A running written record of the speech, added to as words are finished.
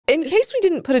In case we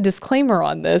didn't put a disclaimer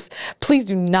on this, please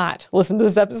do not listen to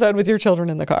this episode with your children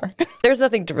in the car. There's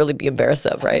nothing to really be embarrassed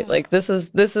of, right? Like this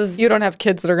is. You don't have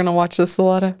kids that are going to watch this,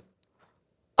 Zlata?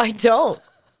 I don't.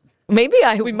 Maybe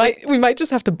We might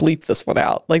just have to bleep this one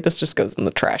out. Like this just goes in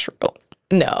the trash reel.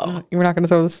 No, You're not going to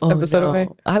throw this episode away?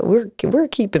 We're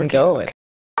keeping going.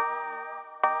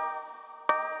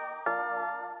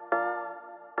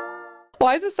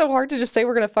 Why is it so hard to just say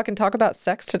we're going to fucking talk about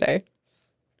sex today?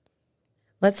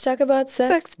 Let's talk about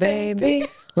sex, baby.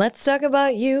 Let's talk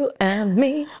about you and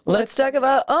me. Let's talk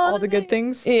about all the good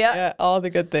things. Yeah. All the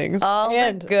good things. All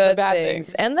and the good bad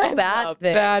things. And the bad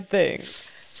things. Bad things.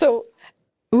 So,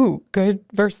 good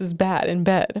versus bad in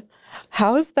bed.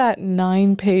 How's that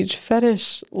 9-page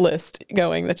fetish list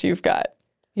going that you've got?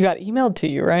 You got emailed to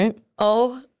you, right?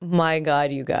 Oh my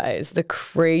God, you guys. The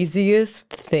craziest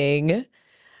thing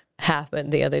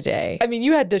happened the other day. I mean,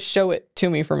 you had to show it to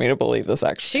me for me to believe this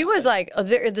actually. She was like,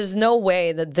 there's no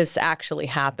way that this actually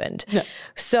happened. No.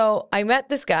 So I met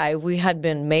this guy. We had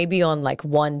been maybe on like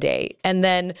one date. And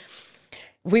then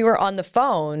we were on the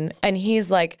phone and he's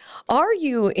like, are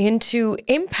you into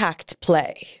impact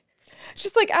play? It's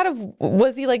just like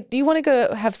was he like, do you want to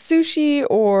go have sushi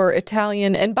or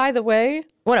Italian? And by the way,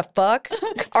 Want to fuck?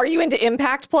 are you into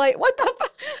impact play? What the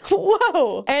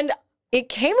Whoa. And it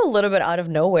came a little bit out of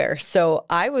nowhere. So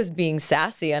I was being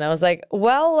sassy and I was like,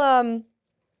 well,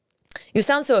 you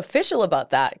sound so official about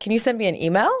that. Can you send me an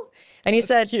email? And he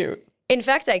said, Cute. in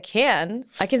fact, I can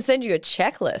send you a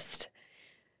checklist.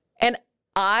 And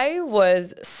I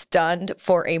was stunned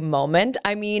for a moment.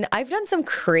 I mean, I've done some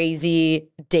crazy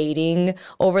dating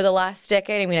over the last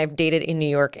decade. I mean, I've dated in New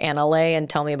York and LA, and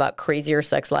tell me about crazier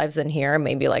sex lives than here.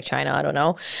 Maybe like China, I don't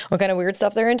know what kind of weird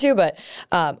stuff they're into, but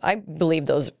I believe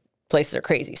those places are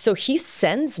crazy. So he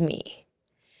sends me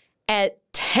a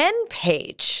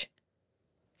 10-page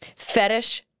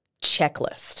fetish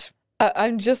checklist.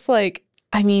 I'm just like,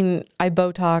 I mean, I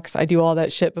Botox, I do all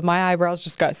that shit, but my eyebrows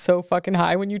just got so fucking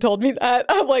high when you told me that.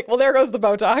 I'm like, well, there goes the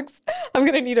Botox. I'm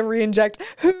going to need to re-inject.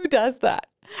 Who does that?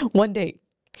 One date,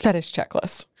 fetish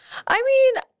checklist. I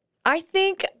mean, I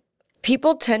think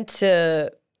people tend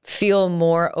to feel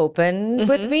more open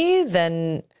with me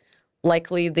than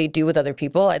likely they do with other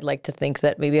people. I'd like to think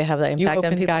that maybe I have that impact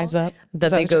on people. Guys up.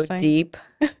 That they go deep,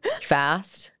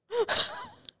 fast.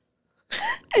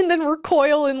 And then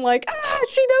recoil and like,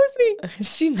 she knows me.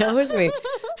 She knows me.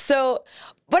 So,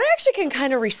 but I actually can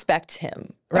kind of respect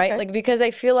him, right? Okay. Like, because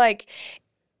I feel like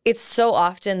it's so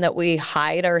often that we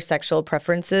hide our sexual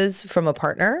preferences from a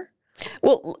partner.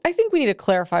 Well, I think we need to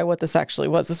clarify what this actually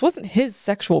was. This wasn't his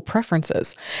sexual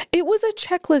preferences. It was a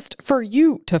checklist for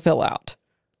you to fill out.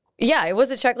 Yeah, it was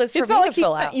a checklist for It's me not to like he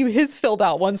fill sent out. you his filled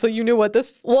out one, so you knew what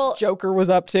this joker was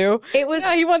up to. It was.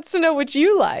 Yeah, he wants to know what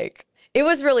you like. It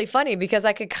was really funny because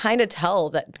I could kind of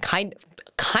tell that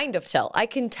I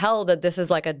can tell that this is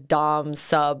like a dom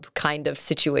sub kind of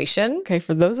situation. Okay,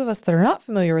 for those of us that are not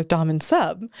familiar with dom and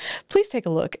sub, please take a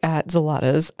look at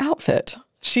Zlata's outfit.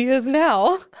 She is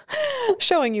now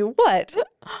showing you what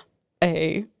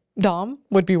a dom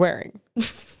would be wearing.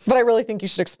 But I really think you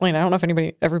should explain. I don't know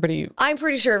if everybody. I'm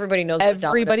pretty sure everybody knows.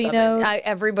 Everybody what knows.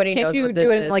 Everybody Can't knows you what this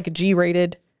do it is. in like a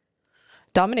G-rated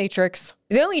dominatrix?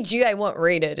 The only G I want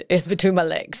rated is between my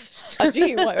legs. A G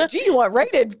you want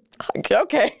rated?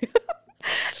 Okay.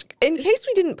 In case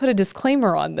we didn't put a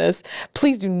disclaimer on this,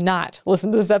 please do not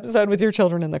listen to this episode with your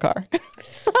children in the car.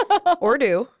 Or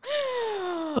do.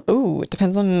 Ooh, it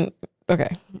depends on.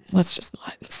 Okay, let's just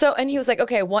not. So, and he was like,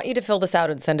 okay, I want you to fill this out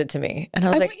and send it to me. And I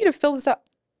was like, want you to fill this out.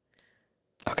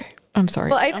 Okay, I'm sorry.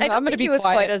 well, I I'm don't gonna think be he was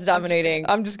quiet. quite as dominating.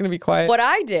 I'm just going to be quiet. What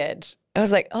I did, I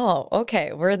was like, oh,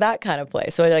 okay, we're that kind of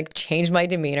place. So I like changed my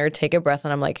demeanor, take a breath,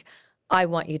 and I'm like, I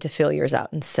want you to fill yours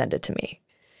out and send it to me.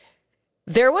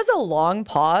 There was a long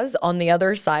pause on the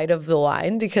other side of the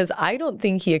line because I don't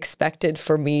think he expected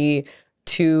for me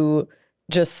to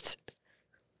just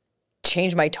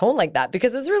change my tone like that,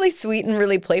 because it was really sweet and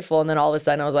really playful. And then all of a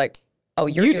sudden I was like, oh,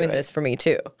 you're doing this for me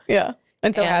too. Yeah.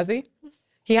 And so has he?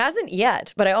 He hasn't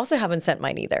yet, but I also haven't sent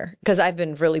mine either because I've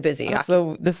been really busy.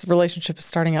 So this relationship is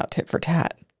starting out tit for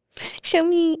tat. Show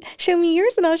me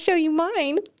yours and I'll show you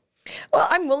mine. Well,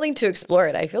 I'm willing to explore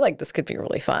it. I feel like this could be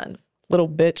really fun. Little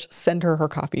bitch, send her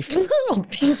copy first.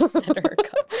 Send her a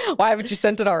copy. Why haven't you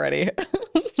sent it already?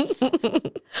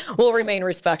 We'll remain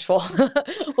respectful.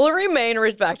 We'll remain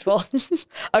respectful.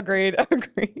 Agreed.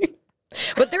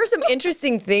 But there were some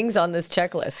interesting things on this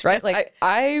checklist, right? Yes, like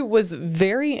I was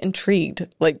very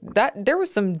intrigued. Like that, there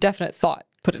was some definite thought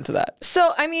put into that.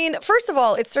 So, I mean, first of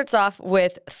all, it starts off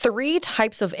with 3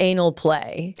 types of anal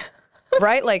play.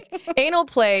 right? Like anal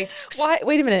play. Why?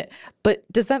 Wait a minute. But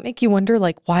does that make you wonder,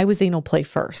 like, why was anal play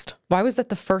first? Why was that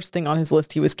the first thing on his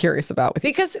list he was curious about with you?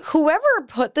 Because whoever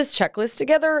put this checklist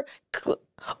together,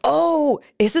 oh,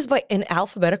 this is in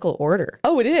alphabetical order.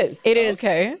 Oh, it is. It is.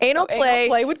 Okay. Anal So play. Anal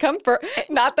play would come first.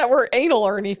 Not that we're anal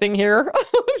or anything here.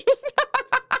 Just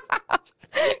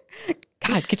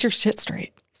God, get your shit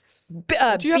straight.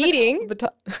 Do you have an Beating.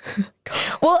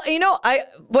 Well, you know,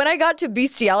 when I got to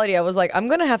bestiality, I was like, I'm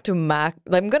gonna have to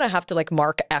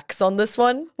mark X on this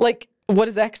one. Like, what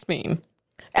does X mean?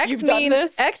 You've done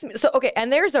this? So okay,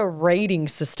 and there's a rating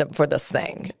system for this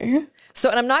thing. So,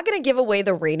 and I'm not going to give away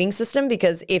the rating system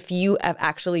because if you have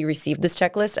actually received this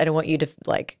checklist, I don't want you to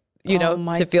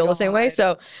to feel the same way.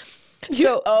 So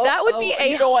that would be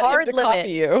a hard limit.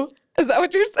 Copy you. Is that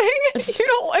what you're saying? You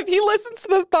don't. If he listens to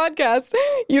this podcast,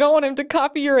 you don't want him to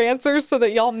copy your answers so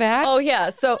that y'all match. Oh yeah.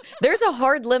 So there's a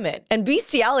hard limit, and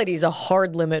bestiality is a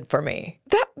hard limit for me.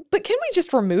 But can we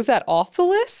just remove that off the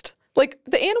list? Like,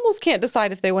 the animals can't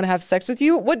decide if they want to have sex with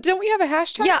you. What, don't we have a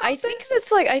hashtag? Yeah, I think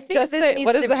it's like, I think just this say, needs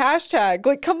what is to the hashtag?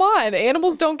 Like, come on,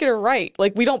 animals don't get it right.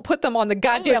 Like, we don't put them on the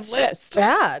goddamn it's list. just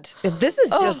bad. This is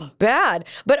just bad.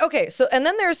 But okay, so and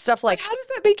then there's stuff like, How does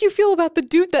that make you feel about the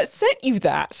dude that sent you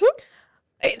that?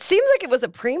 it seems like it was a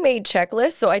pre-made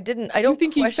checklist, so I don't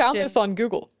think you found this on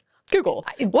Google? Google.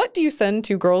 What do you send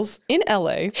to girls in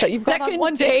LA that you've gone on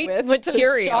one date with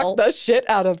material. to shock the shit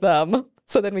out of them?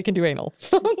 So then we can do anal.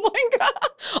 Oh my God.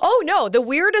 Oh no, the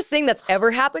weirdest thing that's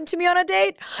ever happened to me on a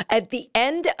date, at the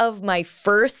end of my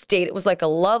first date, it was like a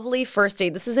lovely first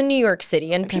date. This was in New York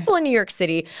City, and people in New York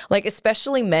City, like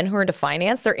especially men who are into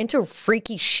finance, they're into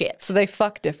freaky shit. So they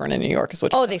fuck different in New York is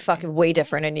what Oh, they fuck way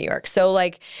different in New York. So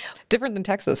like different than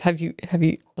Texas. Have you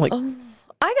like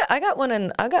I got one in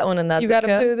that you zip got a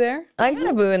code. boo there? I got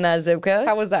a boo in that zip code.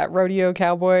 How was that rodeo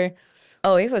cowboy?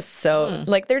 Oh, he was so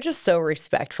like they're just so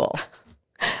respectful.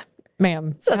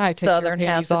 Ma'am, It's a I take your southern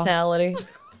panties off. hospitality.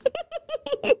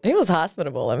 He was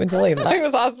hospitable, let me tell you that. He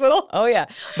was hospital. Oh yeah,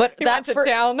 but He went to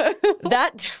town.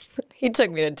 He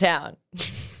took me to town.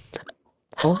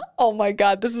 Oh my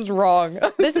God, this is wrong.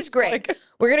 This is great. Like,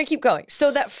 We're gonna keep going.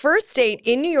 So that first date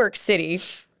in New York City,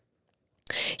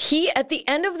 at the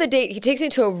end of the date, he takes me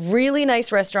to a really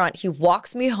nice restaurant. He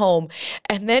walks me home,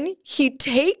 and then he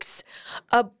takes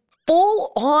a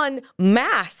full-on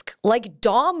mask, like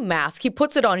Dom mask. He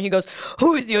puts it on. And he goes,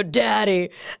 "Who's your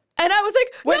daddy?" And I was like,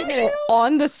 wait a minute,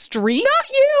 on the street? not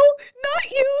you.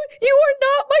 You are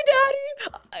not my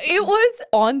daddy. It was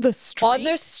On the street? on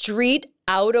the street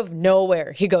out of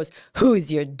nowhere. He goes,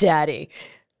 "Who's your daddy?"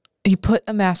 He put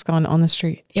a mask on the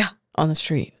street. Yeah. On the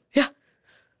street. Yeah.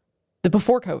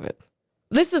 Before COVID.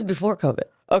 This was before COVID.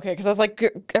 Okay, because I was like,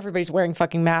 everybody's wearing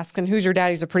fucking masks, and who's your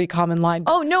daddy's a pretty common line.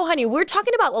 Oh, no, honey. We're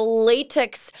talking about a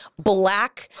latex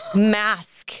black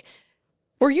mask.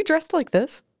 Were you dressed like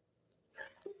this?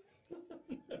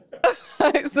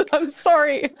 I'm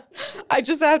sorry. I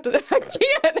just have to. I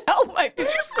can't help it. Did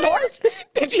you snort?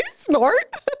 Did you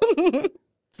snort?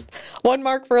 One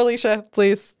mark for Elisha,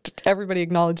 please. Everybody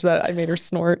acknowledge that I made her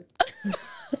snort.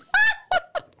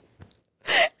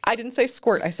 I didn't say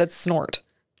squirt. I said snort.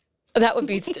 That would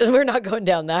be, we're not going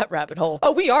down that rabbit hole.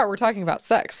 Oh, we are. We're talking about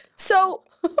sex. So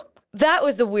that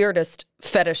was the weirdest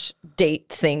fetish date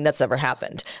thing that's ever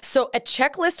happened. So a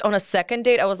checklist on a second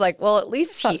date, I was like, well, at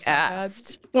least he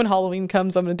asked. When Halloween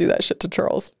comes, I'm going to do that shit to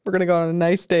Charles. We're going to go on a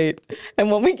nice date.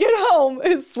 And when we get home,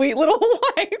 his sweet little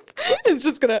wife is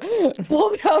just going to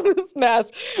pull down this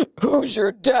mask. Who's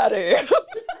your daddy?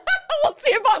 We'll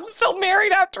see if I'm still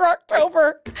married after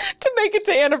October to make it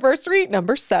to anniversary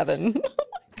number 7.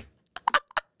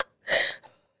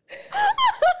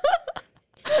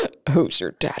 Who's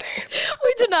your daddy?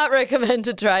 We do not recommend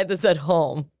to try this at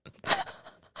home.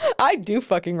 I do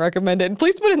fucking recommend it. And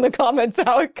please put in the comments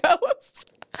how it goes.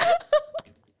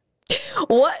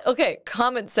 What? Okay,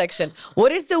 comment section.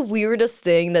 What is the weirdest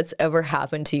thing that's ever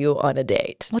happened to you on a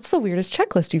date? What's the weirdest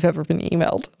checklist you've ever been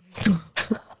emailed?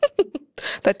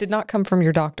 That did not come from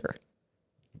your doctor.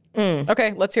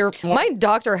 Okay, let's hear more. My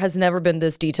doctor has never been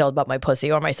this detailed about my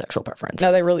pussy or my sexual preference.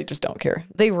 No, they really just don't care.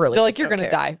 They really They're like, just you're don't going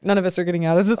to care. die. None of us are getting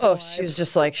out of this. Oh, alive." she was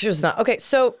just like, she was not. Okay,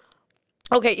 so,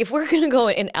 if we're going to go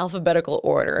in alphabetical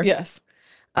order. Yes.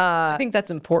 I think that's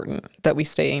important that we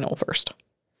stay anal first.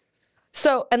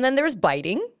 So, and then there's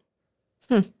biting.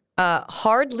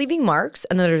 Hard leaving marks.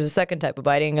 And then there's a second type of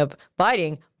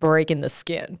biting, breaking the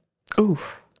skin. Ooh.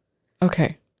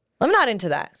 Okay. I'm not into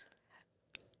that.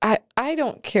 I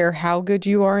don't care how good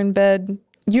you are in bed.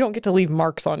 You don't get to leave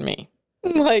marks on me.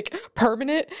 Like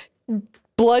permanent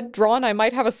blood drawn. I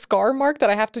might have a scar mark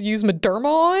that I have to use Mederma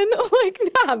on. Like,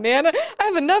 nah, man, I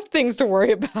have enough things to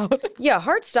worry about. Yeah,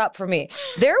 hard stop for me.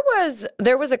 There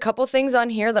was a couple things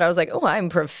on here that I was like, oh, I'm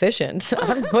proficient.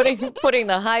 I'm putting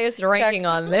the highest ranking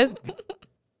on this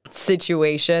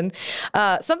situation.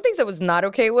 Some things I was not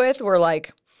okay with were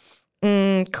like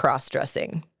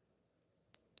cross-dressing.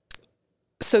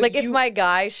 So like if my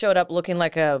guy showed up looking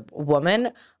like a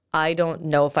woman, I don't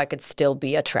know if I could still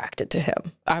be attracted to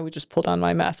him. I would just pull down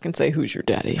my mask and say, "Who's your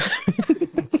daddy?"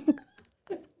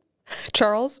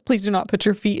 Charles, please do not put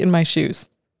your feet in my shoes.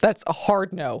 That's a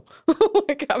hard no.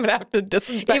 Like, I'm gonna have to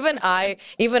disinfect. Even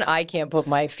I can't put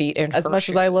my feet in As her much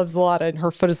shoes. as I love Zlata and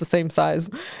her foot is the same size.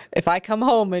 If I come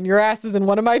home and your ass is in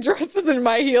one of my dresses and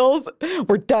my heels,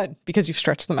 we're done because you've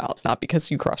stretched them out, not because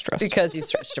you cross-dressed. Because you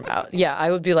stretched them out. Yeah, I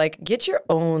would be like, get your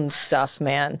own stuff,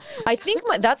 man. I think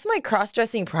that's my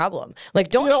cross-dressing problem. Like,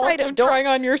 don't trying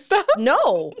on your stuff.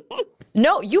 No,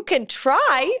 you can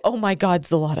try. Oh my God,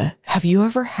 Zlata, have you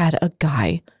ever had a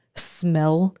guy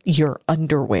smell your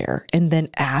underwear and then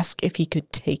ask if he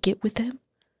could take it with him?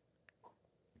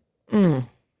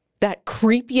 That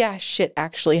creepy ass shit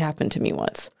actually happened to me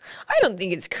once. I don't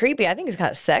think it's creepy. I think it's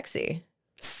kind of sexy.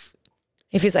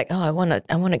 If he's like, oh, I want to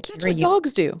That's carry what you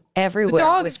dogs do. everywhere. The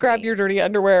dogs with grab me. your dirty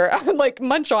underwear and like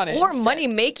munch on it. Or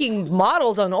money-making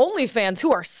models on OnlyFans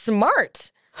who are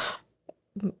smart.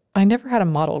 I never had a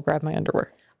model grab my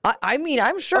underwear. I mean,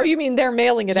 I'm sure. Oh, you mean they're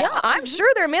mailing it out? Yeah, I'm sure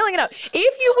they're mailing it out. If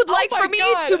you would like my for me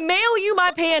God. to mail you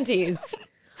my panties,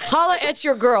 holla at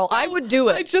your girl. I would do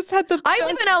it. I just had the. I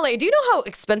live in LA. Do you know how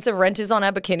expensive rent is on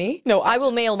a bikini? No, I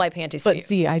will mail my panties to you. But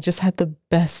see, I just had the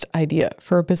best idea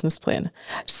for a business plan.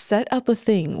 Set up a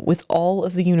thing with all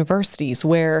of the universities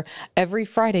where every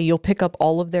Friday you'll pick up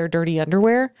all of their dirty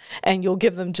underwear and you'll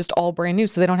give them just all brand new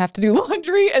so they don't have to do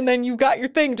laundry. And then you've got your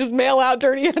thing, just mail out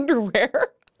dirty underwear.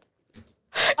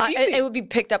 It would be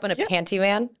picked up in a panty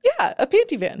van. Yeah, a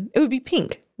panty van. It would be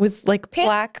pink with like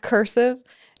black cursive.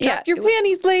 Drop your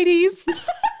panties, ladies.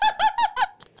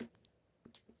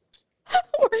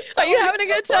 Are you having a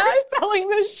good time? We're selling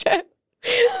this shit.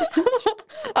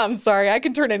 I'm sorry, I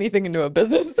can turn anything into a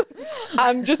business.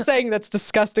 I'm just saying that's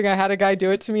disgusting. I had a guy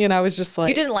do it to me and I was just like...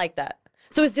 You didn't like that.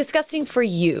 So it's disgusting for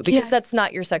you because that's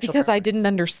not your sexual Because I didn't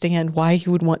understand why he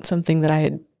would want something that I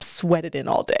had sweated in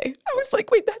all day. I was like,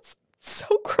 wait, that's so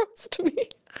gross to me.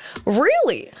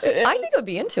 Really? I think I'd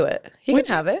be into it. He can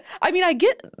have it. I mean, I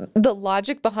get the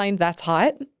logic behind that's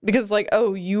hot because like,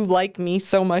 oh, you like me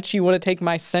so much you want to take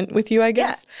my scent with you, I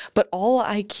guess. Yeah. But all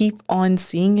I keep on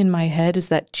seeing in my head is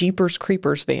that Jeepers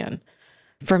Creepers van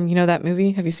from, you know, that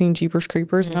movie. Have you seen Jeepers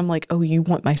Creepers? And I'm like, oh, you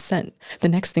want my scent. The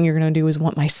next thing you're going to do is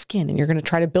want my skin and you're going to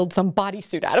try to build some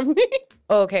bodysuit out of me.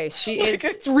 Okay, she is.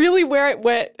 It's really where it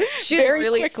went. She's very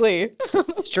really quickly.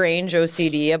 Strange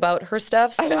OCD about her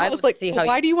stuff. So I was would like, see how.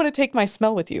 Why do you want to take my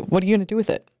smell with you? What are you going to do with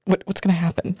it? What's going to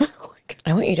happen?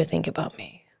 I want you to think about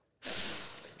me.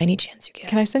 Any chance you get.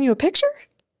 Can I send you a picture?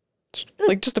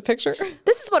 Like just a picture?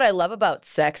 This is what I love about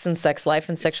sex and sex life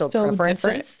and sexual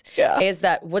preferences. Yeah. Is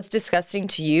that what's disgusting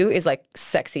to you is like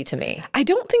sexy to me. I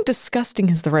don't think disgusting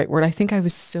is the right word. I think I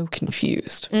was so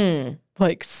confused.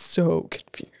 Like so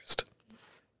confused.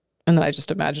 And then I just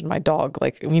imagined my dog,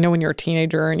 like, you know, when you're a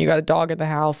teenager and you got a dog in the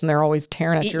house and they're always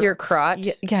tearing at your crotch.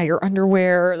 Yeah, your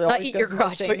underwear. Not eat your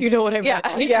crotch, but you know what I meant.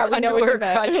 Yeah, we know what you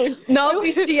meant. No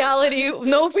bestiality.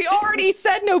 No, we already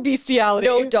said no bestiality.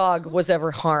 No dog was ever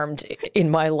harmed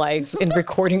in my life in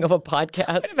recording of a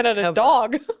podcast. I've been at a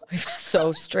dog.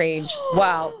 So strange.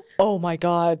 Wow. Oh my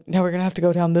God. Now we're gonna have to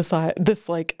go down this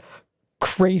like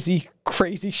crazy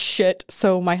shit.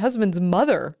 So my husband's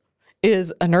mother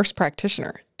is a nurse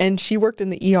practitioner and she worked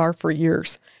in the ER for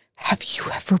years. Have you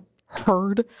ever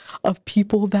heard of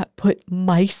people that put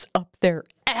mice up their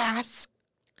ass?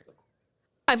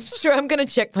 I'm sure I'm going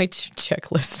to check my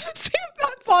checklist. See if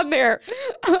that's on there.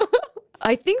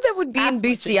 I think that would be in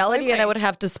bestiality and I would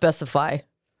have to specify.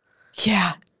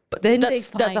 Yeah. But then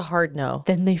that's a hard no.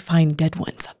 Then they find dead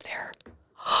ones up there.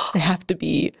 They have to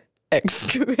be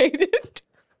excavated.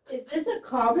 Is this a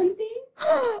common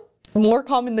thing? More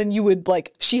common than you would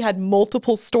like. She had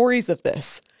multiple stories of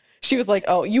this. She was like,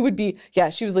 oh, you would be, yeah,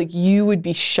 she was like, you would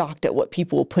be shocked at what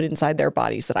people will put inside their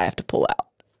bodies that I have to pull out.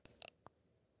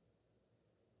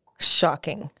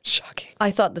 Shocking.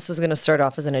 I thought this was going to start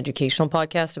off as an educational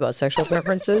podcast about sexual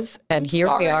preferences. And here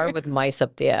we are with mice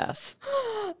up the ass.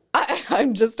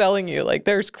 I'm just telling you, like,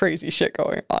 there's crazy shit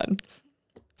going on.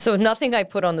 So nothing I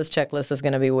put on this checklist is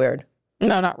going to be weird.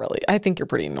 No, not really. I think you're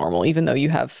pretty normal. Even though you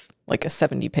have like a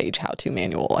 70-page how-to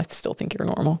manual, I still think you're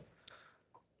normal.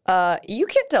 You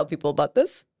can't tell people about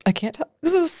this. I can't tell.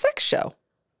 This is a sex show.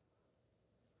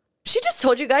 She just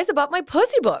told you guys about my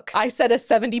pussy book. I said a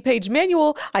 70-page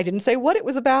manual. I didn't say what it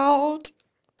was about.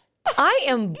 I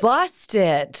am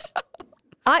busted.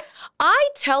 I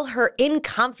tell her in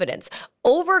confidence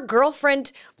over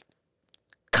girlfriend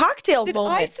cocktail Did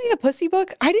moment. I say a pussy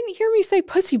book? I didn't hear me say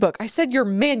pussy book. I said your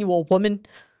manual, woman.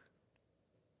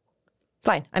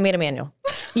 Fine, I made a manual.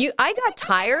 I got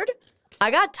tired.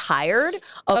 I got tired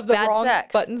of The bad wrong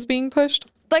sex. buttons being pushed.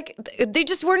 Like they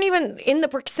just weren't even in the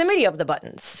proximity of the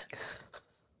buttons.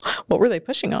 What were they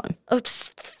pushing on?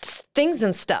 Things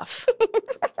and stuff.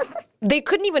 They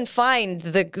couldn't even find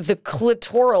the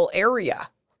clitoral area.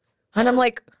 And I'm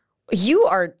like,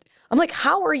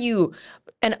 how are you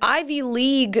an Ivy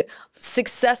League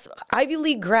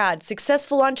grad,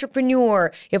 successful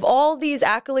entrepreneur? You have all these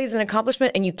accolades and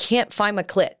accomplishment and you can't find my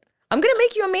clit. I'm going to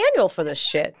make you a manual for this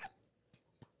shit.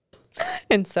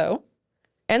 And so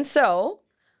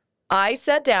I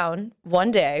sat down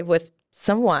one day with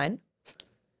some wine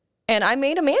and I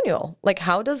made a manual. Like,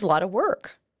 how does Zlata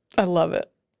work? I love it.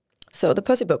 So the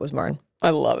pussy book was born.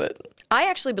 I love it. I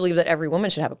actually believe that every woman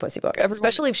should have a pussy book,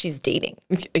 especially if she's dating.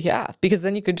 Yeah, because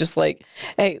then you could just like,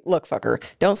 hey, look, fucker,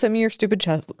 don't send me your stupid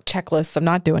checklists. I'm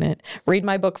not doing it. Read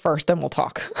my book first, then we'll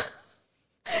talk.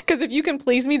 Because if you can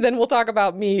please me, then we'll talk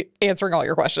about me answering all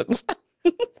your questions.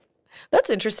 That's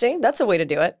interesting. That's a way to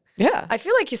do it. Yeah. I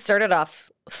feel like you started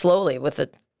off slowly with a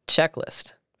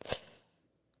checklist.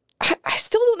 I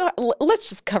still don't know. Let's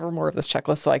just cover more of this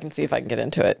checklist so I can see if I can get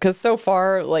into it. Because so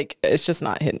far, like, it's just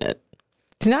not hitting it.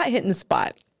 It's not hitting the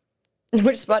spot.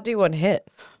 Which spot do you want to hit?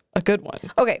 A good one.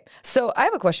 Okay, so I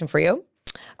have a question for you.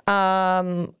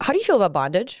 How do you feel about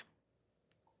bondage?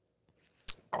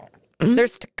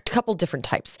 There's a couple different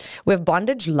types. We have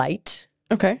bondage light.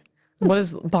 Okay. What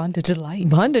is bondage like?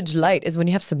 Bondage light is when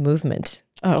you have some movement.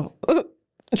 Oh.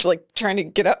 It's like trying to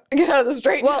get out of the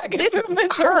straight. Well, this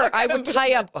her, I would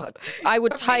tie up. I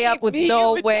would tie up with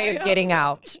no way of getting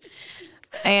out.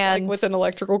 And like with an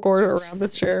electrical cord around the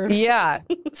chair. yeah.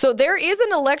 So there is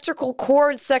an electrical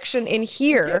cord section in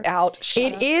here. Get out.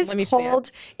 Shut up. Let me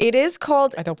stand. It is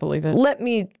called. I don't believe it. Let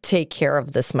me take care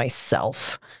of this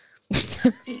myself.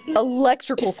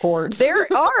 Electrical cords. There's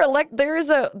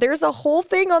a whole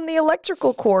thing on the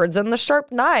electrical cords and the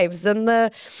sharp knives and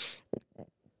the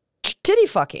titty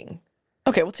fucking.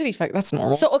 Okay, well, titty fuck, that's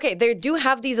normal. So okay, they do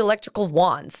have these electrical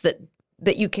wands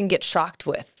that you can get shocked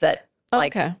with that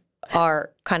like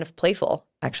are kind of playful,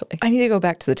 actually. I need to go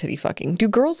back to the titty fucking. Do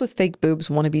girls with fake boobs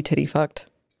want to be titty fucked?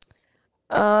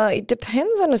 It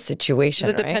depends on a situation.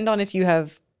 Does it depend on if you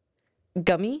have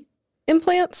gummy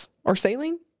implants or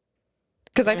saline?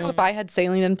 Because I know if I had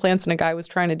saline implants and a guy was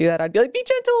trying to do that, I'd be like, be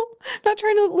gentle. I'm not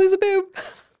trying to lose a boob.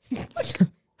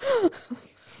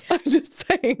 I'm just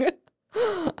saying.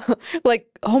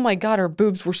 Like, oh my God, our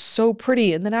boobs were so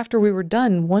pretty. And then after we were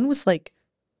done, one was like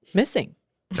missing.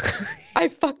 I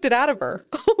fucked it out of her.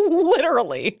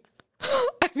 Literally.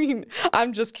 I mean,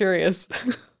 I'm just curious.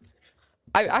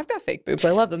 I've got fake boobs.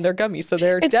 I love them. They're gummy. So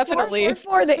they're definitely.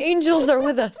 444. The angels are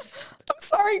with us. I'm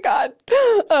sorry, God.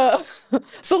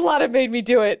 Zlata made me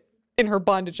do it in her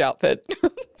bondage outfit.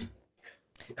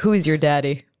 Who's your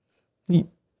daddy?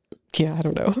 Yeah, I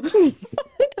don't know.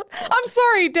 I'm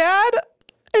sorry, Dad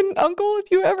and Uncle,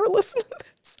 if you ever listen to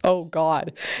this. Oh,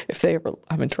 God. If they ever,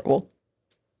 I'm in trouble.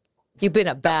 You've been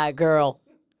a bad girl.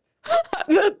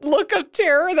 The look of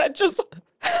terror that just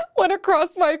went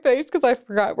across my face because I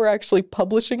forgot we're actually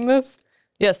publishing this.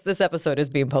 Yes, this episode is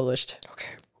being published. Okay.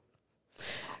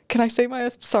 Can I say my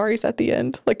sorries at the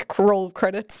end? Like a roll of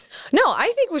credits? No,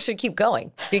 I think we should keep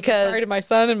going because Sorry to my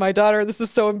son and my daughter. This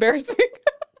is so embarrassing.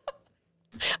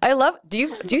 I love. Do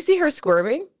you see her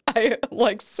squirming? I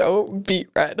like so beet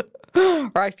red,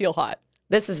 or I feel hot.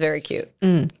 This is very cute.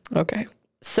 Okay.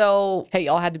 So Hey,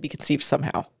 y'all had to be conceived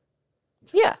somehow.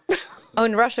 yeah. Oh,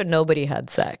 in Russia, nobody had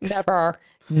sex.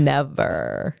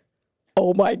 Never.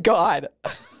 Oh my God.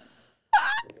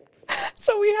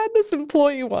 So we had this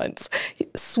employee once,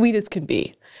 sweet as can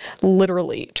be,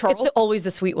 literally. Charles. It's always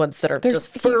the sweet ones that are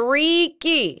just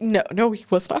freaky. No, he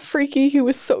was not freaky. He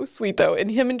was so sweet though. And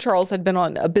him and Charles had been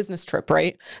on a business trip,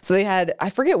 right? So they had,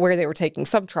 I forget where they were taking,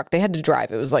 some truck. They had to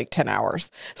drive. It was like 10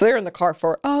 hours. So they were in the car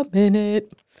for a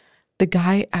minute. The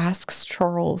guy asks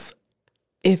Charles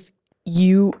if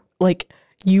you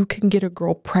can get a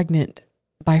girl pregnant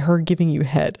by her giving you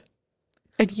head.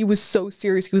 And he was so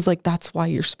serious. He was like, that's why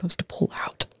you're supposed to pull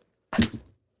out.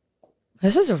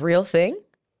 This is a real thing?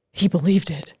 He believed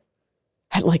it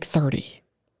at like 30.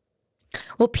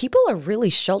 Well, people are really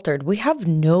sheltered. We have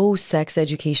no sex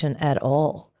education at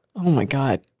all. Oh my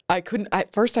God.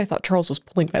 At first I thought Charles was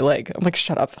pulling my leg. I'm like,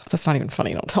 shut up. That's not even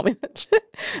funny. Don't tell me that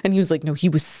shit. And he was like, no, he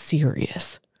was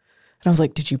serious. And I was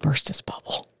like, did you burst his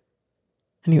bubble?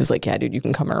 And he was like, yeah, dude, you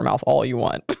can come in her mouth all you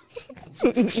want.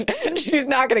 She's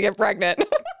not going to get pregnant.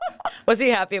 Was he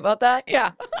happy about that? Yeah.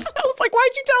 I was like,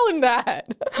 why'd you tell him that?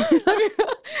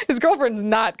 His girlfriend's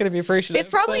not going to be appreciative. It's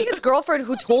probably his girlfriend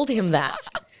who told him that.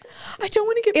 I don't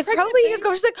want to get It's pregnant. probably his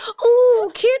girlfriend's like,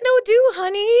 oh, can't no do,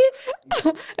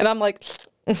 honey. And I'm like,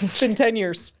 it's been 10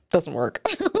 years. Doesn't work.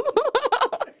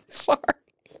 Sorry.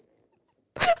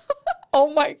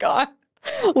 Oh my God.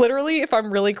 Literally, if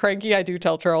I'm really cranky, I do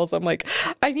tell Charles, I'm like,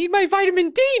 I need my vitamin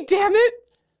D, damn it.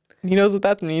 And he knows what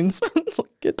that means.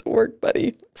 Get to work,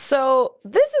 buddy. So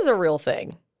this is a real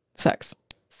thing. Sex.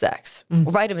 Sex.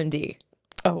 Vitamin D.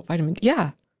 Oh, vitamin D.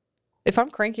 Yeah. If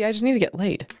I'm cranky, I just need to get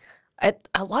laid.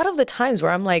 A lot of the times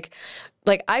where I'm like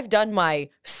I've done my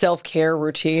self-care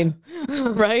routine,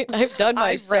 right? I've done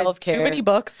my self-care. I've read too many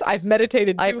books. I've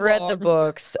meditated too I've read the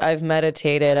books. I've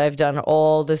meditated. I've done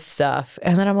all this stuff.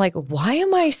 And then I'm like, why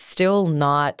am I still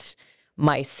not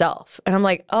myself? And I'm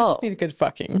like, I just need a good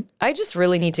fucking. I just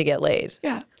really need to get laid.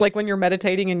 Yeah. Like when you're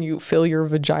meditating and you feel your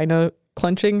vagina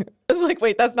clenching. It's like,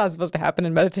 wait, that's not supposed to happen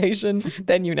in meditation.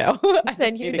 Then you know.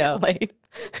 Then you know.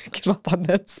 Give up on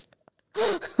this.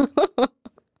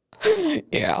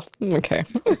 Yeah. Okay.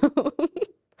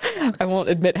 I won't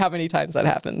admit how many times that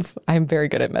happens. I'm very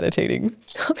good at meditating.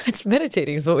 It's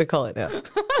meditating is what we call it now.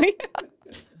 Yeah.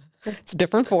 It's a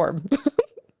different form.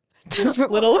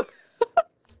 Little.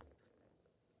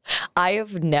 I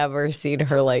have never seen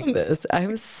her like this.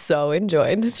 I'm so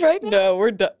enjoying this right now. No,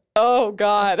 we're done. Oh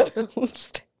God.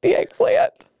 Just the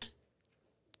eggplant.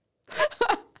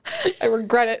 I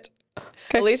regret it.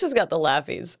 Okay. Alicia's got the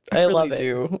laughies. I really love it.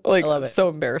 do. Like, I love I'm it. so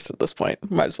embarrassed at this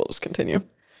point. Might as well just continue.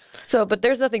 So, but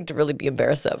there's nothing to really be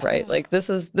embarrassed of, right? Like this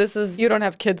is. You don't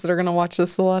have kids that are gonna watch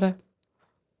this, Zlata?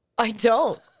 I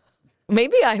don't.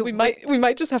 Maybe We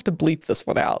might just have to bleep this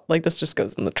one out. Like this just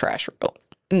goes in the trash reel.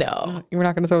 No. You were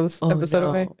not gonna throw this episode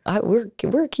away?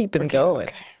 We're keeping going.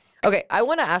 Okay, I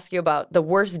want to ask you about the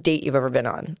worst date you've ever been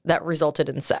on that resulted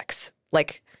in sex.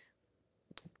 Like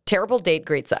terrible date,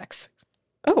 great sex.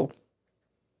 Oh.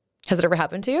 Has it ever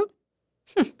happened to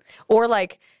you? Or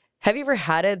like, have you ever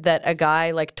had it that a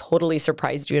guy like totally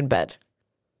surprised you in bed?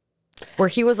 Where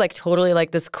he was like totally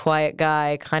like this quiet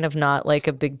guy, kind of not like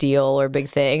a big deal or big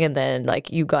thing. And then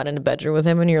like you got in a bedroom with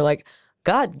him and you're like,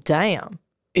 God damn.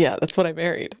 Yeah, that's what I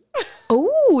married.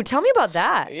 Oh, tell me about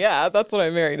that. Yeah, that's what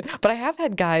I married. But I have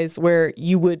had guys where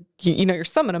you would, you know, you're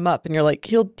summing him up and you're like,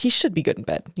 he should be good in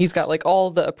bed. He's got like all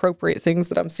the appropriate things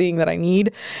that I'm seeing that I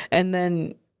need. And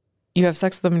then you have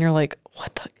sex with them and you're like,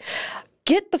 what the?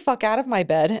 Get the fuck out of my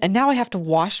bed. And now I have to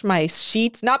wash my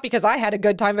sheets. Not because I had a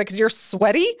good time, but because you're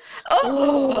sweaty.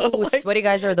 Oh, Like, sweaty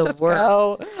guys are the just worst.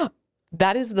 go.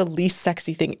 That is the least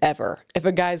sexy thing ever. If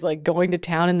a guy's like going to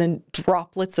town and then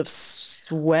droplets of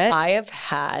sweat I have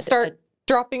had start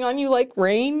dropping on you like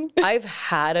rain. I've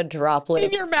had a droplet In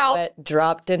of your mouth. sweat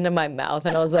dropped into my mouth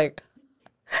and I was like,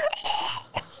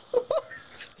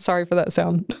 Sorry for that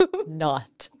sound.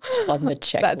 not on the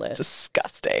checklist. That's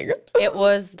disgusting. It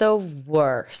was the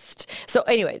worst. So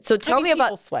anyway, so tell me People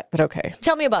about sweat, but okay.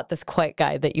 tell me about this quiet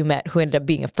guy that you met who ended up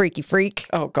being a freaky freak.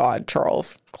 Oh God,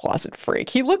 Charles, closet freak.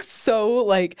 He looks so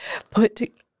like put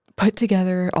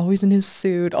together, always in his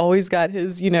suit, always got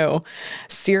his, you know,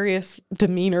 serious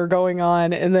demeanor going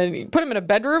on. And then you put him in a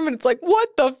bedroom and it's like, what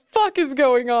the fuck is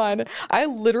going on? I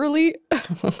literally,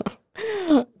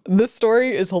 this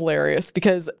story is hilarious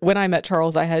because when I met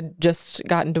Charles, I had just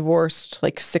gotten divorced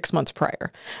like 6 months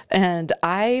prior. And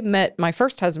I met my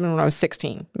first husband when I was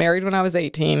 16, married when I was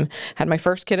 18, had my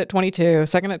first kid at 22,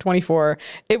 second at 24.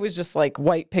 It was just like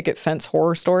white picket fence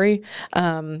horror story.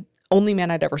 Only man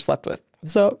I'd ever slept with.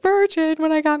 So virgin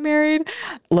when I got married.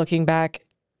 Looking back,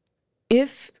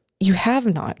 if you have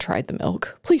not tried the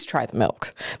milk, please try the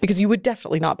milk because you would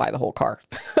definitely not buy the whole car,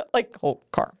 like whole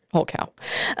cow.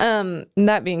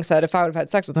 That being said, if I would have had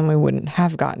sex with him, we wouldn't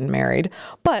have gotten married.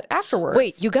 But afterwards,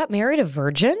 Wait, you got married a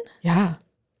virgin? yeah,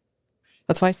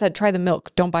 that's why I said try the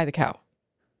milk. Don't buy the cow.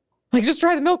 Like just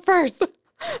try the milk first.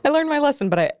 I learned my lesson,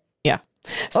 but yeah.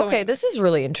 So, Okay, this is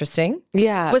really interesting.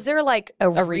 yeah. Was there like a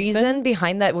reason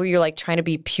behind that where you're like trying to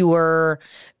be pure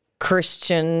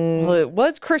Christian? Well, it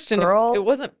was Christian. Girl. It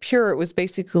wasn't pure. It was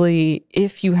basically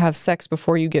if you have sex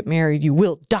before you get married, you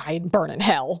will die and burn in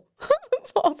hell.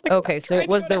 So I was like, Okay, so it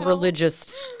was the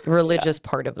religious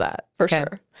part of that. for Okay.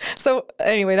 sure. So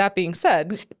anyway, that being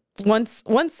said, once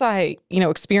I, you know,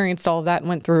 experienced all of that and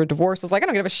went through a divorce, I was like, I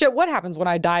don't give a shit what happens when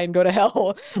I die and go to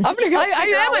hell. I'm gonna go. I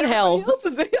figure am out in what hell. everybody else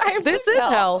is- I am This in is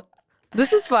hell.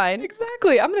 This is fine.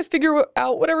 Exactly. I'm gonna figure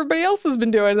out what everybody else has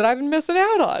been doing that I've been missing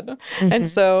out on. And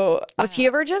so Was he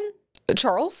a virgin?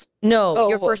 Charles? No,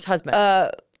 your first husband.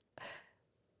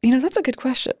 That's a good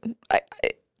question.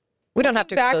 We don't have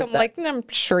to back. expose I'm that. like, I'm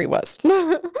sure he was.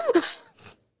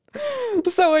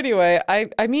 So anyway,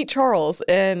 I meet Charles,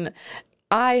 and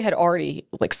I had already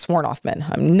like sworn off men.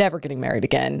 I'm never getting married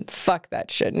again. Fuck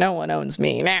that shit. No one owns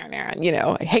me. Nah.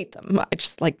 I hate them. I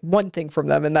just like one thing from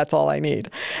them, and that's all I need.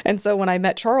 And so when I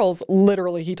met Charles,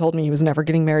 literally he told me he was never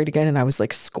getting married again, and I was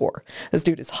like, score. This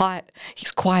dude is hot.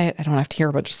 He's quiet. I don't have to hear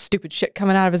a bunch of stupid shit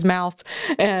coming out of his mouth,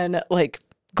 and like,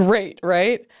 great,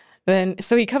 right? Then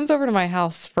so he comes over to my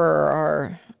house for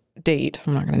our date.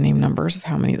 I'm not going to name numbers of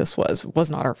how many this was. It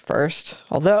was not our first,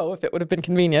 although if it would have been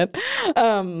convenient.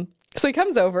 So he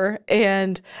comes over,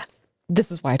 and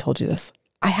this is why I told you this.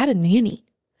 I had a nanny.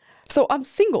 So I'm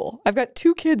single. I've got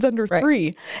 2 kids under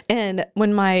 3. And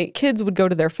when my kids would go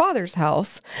to their father's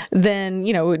house, then,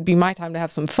 it would be my time to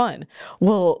have some fun.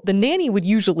 Well, the nanny would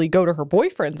usually go to her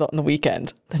boyfriend's on the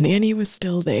weekend. The nanny was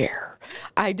still there.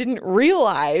 I didn't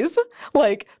realize,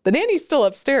 like, the nanny's still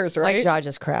upstairs, right? My jaw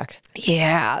just cracked.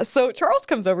 Yeah. So Charles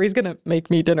comes over. He's going to make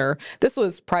me dinner. This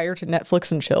was prior to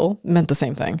Netflix and chill. Meant the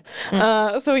same thing.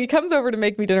 So he comes over to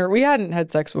make me dinner. We hadn't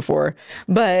had sex before,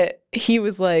 but he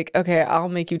was like, okay, I'll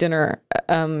make you dinner.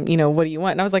 What do you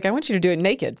want? And I was like, I want you to do it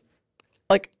naked.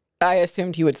 Like, I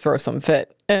assumed he would throw some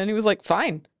fit. And he was like,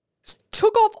 fine. Just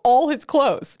took off all his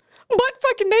clothes, butt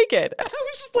fucking naked. And I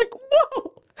was just like,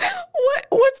 whoa,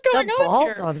 what's going The on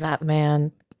balls here? on that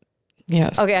man.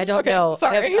 Yes. Okay, I don't know.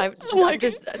 Sorry. I'm Like,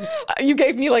 just. you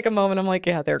gave me like a moment. I'm like,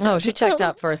 yeah, they're good. Oh, she checked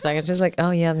out for a second. She was like,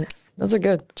 "Oh yeah, those are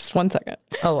good." Just 1 second.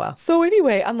 Oh wow. So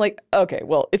anyway, I'm like, okay,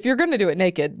 well, if you're going to do it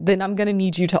naked, then I'm going to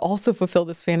need you to also fulfill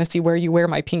this fantasy where you wear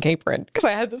my pink apron. Because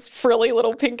I had this frilly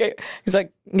little pink apron. He's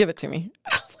like, give it to me.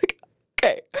 I'm like,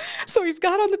 okay. So he's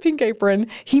got on the pink apron.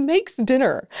 He makes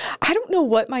dinner. I don't know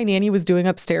what my nanny was doing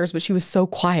upstairs, but she was so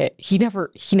quiet. He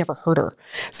never heard her.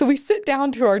 So we sit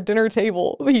down to our dinner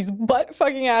table. He's butt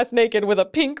fucking ass naked with a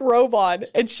pink robe on,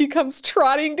 and she comes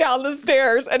trotting down the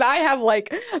stairs, and I have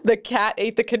like the cat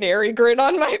ate the canary grin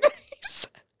on my face.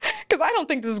 Because I don't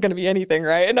think this is going to be anything,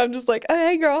 right? And I'm just like, oh,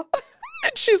 hey, girl.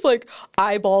 And she's like,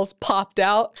 eyeballs popped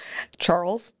out.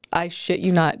 Charles, I shit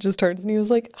you not, just turns to me and was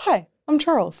like, hi, I'm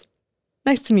Charles.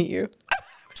 Nice to meet you. I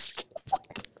was just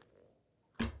like,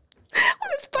 with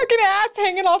his fucking ass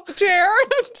hanging off the chair.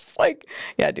 And I'm just like,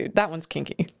 yeah, dude, that one's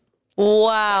kinky.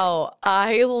 Wow,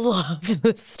 I love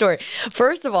this story.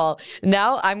 First of all,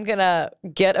 now I'm gonna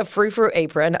get a frou-frou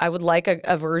apron. I would like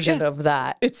a version of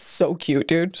that. It's so cute,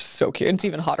 dude. So cute. And it's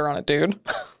even hotter on a dude.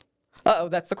 Uh-oh,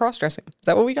 that's the cross-dressing. Is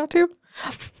that what we got to?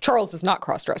 Charles does not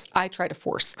cross-dress. I try to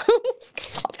force,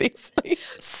 obviously.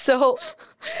 So,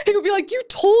 He would be like, you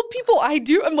told people I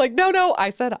do. I'm like, no, I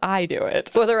said I do it.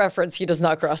 for the reference, he does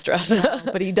not cross-dress.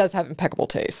 But he does have impeccable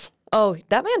taste. Oh,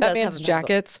 that man. That man's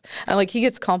jackets. And like, he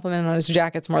gets complimented on his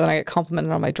jackets more than I get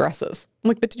complimented on my dresses. I'm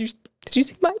like, but did you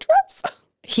see my dress?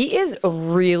 He is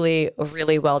really,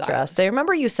 really well dressed. I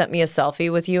remember you sent me a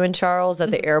selfie with you and Charles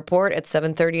at the airport at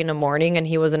 7:30 in the morning, and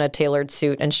he was in a tailored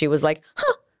suit, and she was like,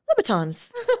 "Huh,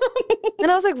 Louboutins."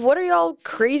 And I was like, "What are y'all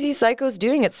crazy psychos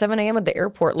doing at 7 a.m. at the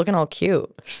airport, looking all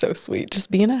cute?" So sweet.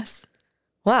 Just being us.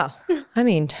 Wow. I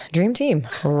mean, dream team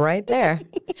right there.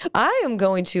 I am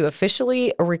going to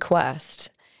officially request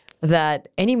that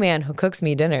any man who cooks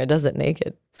me dinner does it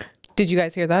naked. Did you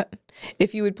guys hear that?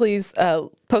 If you would please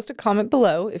post a comment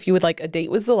below if you would like a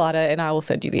date with Zlata, and I will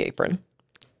send you the apron.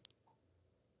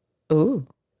 Ooh.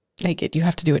 Naked. You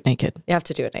have to do it naked. You have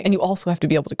to do it naked. And you also have to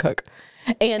be able to cook.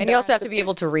 And you also have to be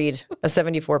able to read a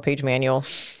 74-page manual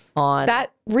on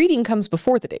that reading comes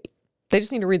before the date. They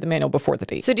just need to read the manual before the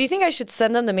date. So do you think I should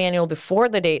send them the manual before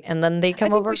the date and then they come I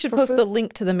think over? we should for post food? the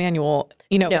link to the manual.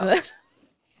 No.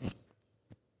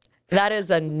 That is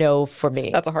a no for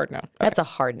me. That's a hard no. Okay. That's a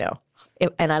hard no.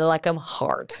 And I like them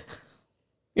hard.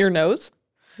 Your nose?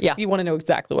 Yeah. You want to know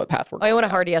exactly what path we're I going want a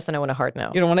hard yes and I want a hard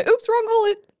no. You don't want to, oops, wrong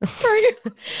hole it.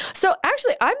 Sorry. So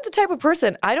actually, I'm the type of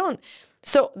person,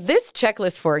 so this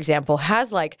checklist, for example,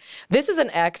 has like, this is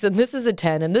an X and this is a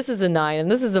 10 and this is a 9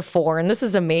 and this is a 4 and this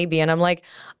is a maybe. And I'm like,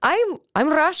 I'm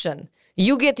Russian.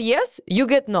 You get yes, you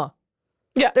get no.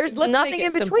 Yeah. There's let's nothing make in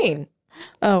it simple. between.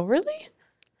 Oh, really?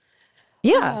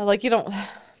 Yeah. Like you don't,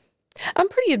 I'm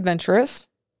pretty adventurous.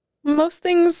 Most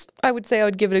things, I would say I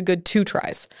would give it a good 2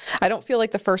 tries. I don't feel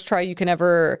like the first try you can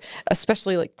ever,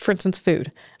 especially like, for instance,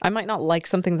 food. I might not like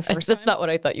something the first That's time. not what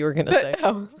I thought you were going to say.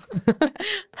 Oh.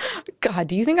 God,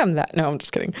 do you think I'm that? No, I'm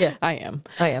just kidding. Yeah. I am.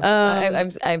 I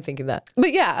am. I'm thinking that.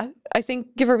 But yeah, I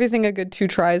think give everything a good 2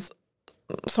 tries.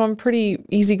 So I'm pretty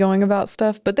easygoing about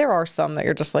stuff. But there are some that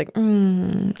you're just like,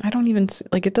 I don't even,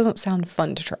 like, it doesn't sound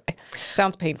fun to try.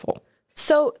 Sounds painful.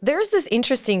 So there's this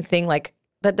interesting thing, like,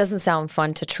 that doesn't sound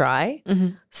fun to try.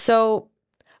 So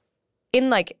in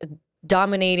like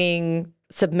dominating,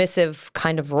 submissive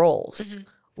kind of roles,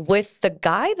 with the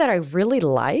guy that I really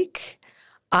like,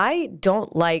 I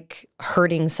don't like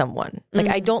hurting someone. Like,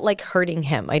 I don't like hurting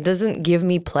him. It doesn't give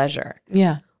me pleasure.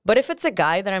 Yeah. But if it's a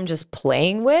guy that I'm just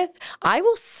playing with, I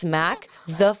will smack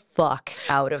the fuck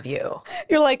out of you.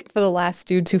 You're like, for the last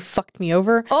dudes who fucked me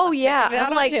over. Oh, yeah. taking it out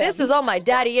I'm on like, him. this is all my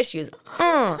daddy issues.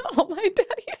 Oh, my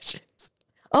daddy issues.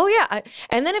 Oh, yeah.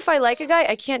 And then if I like a guy,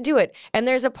 I can't do it. And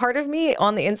there's a part of me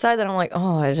on the inside that I'm like,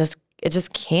 oh, it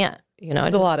just can't. You know,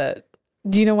 There's a lot of.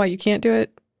 Do you know why you can't do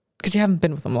it? Because you haven't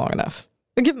been with him long enough.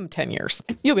 But give him 10 years.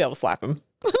 You'll be able to slap him.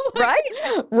 right?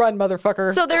 Run,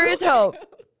 motherfucker. So there is hope.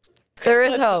 There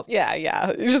is hope. Yeah,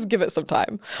 yeah. Just give it some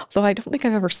time. Although I don't think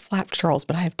I've ever slapped Charles,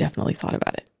 but I have definitely thought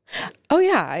about it. Oh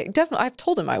yeah, I've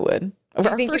told him I would. Our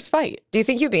first fight. Do you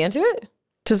think you'd be into it?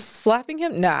 To slapping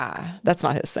him? Nah, that's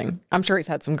not his thing. I'm sure he's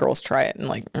had some girls try it and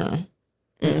like,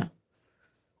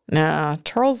 nah.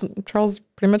 Charles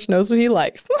pretty much knows what he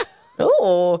likes.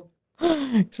 Oh,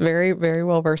 He's very, very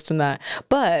well versed in that.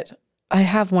 But I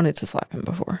have wanted to slap him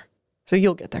before, so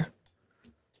you'll get there.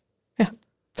 Yeah,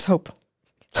 let's hope.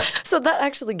 so that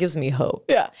actually gives me hope.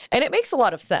 Yeah. And it makes a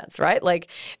lot of sense, right? Like,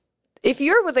 if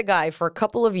you're with a guy for a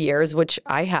couple of years, which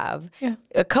I have,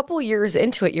 a couple years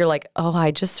into it, you're like, oh,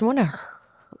 I just want to hurt.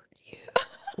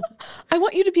 I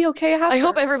want you to be okay after. I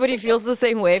hope everybody feels the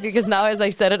same way, because now as I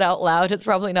said it out loud, it's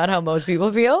probably not how most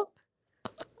people feel.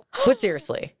 But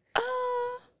seriously.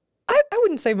 I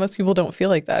wouldn't say most people don't feel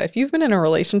like that. If you've been in a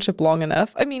relationship long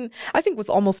enough, I mean, I think with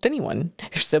almost anyone,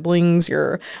 your siblings,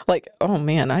 you're like, oh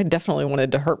man, I definitely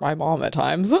wanted to hurt my mom at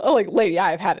times. Like, lady,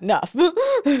 I've had enough.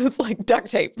 It's like duct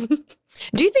tape.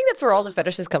 Do you think that's where all the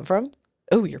fetishes come from?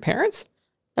 Oh, your parents?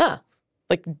 Yeah.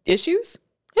 Like issues?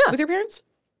 Yeah. With your parents?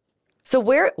 So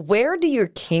where do your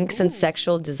kinks and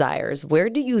sexual desires, where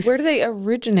do they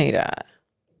originate at?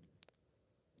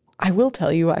 I will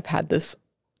tell you, I've had this.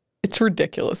 It's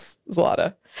ridiculous,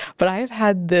 Zlata. But I have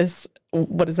had this,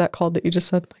 what is that called that you just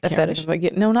said? A fetish?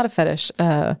 No, not a fetish.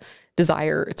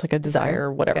 Desire. It's like a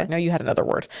desire, whatever. Okay. No, you had another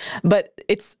word. But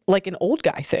it's like an old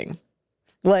guy thing.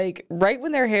 Like right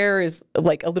when their hair is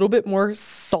like a little bit more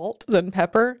salt than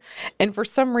pepper. And for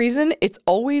some reason, it's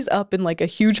always up in like a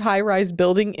huge high-rise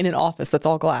building in an office that's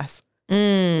all glass.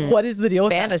 What is the deal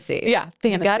with Fantasy. that? Yeah,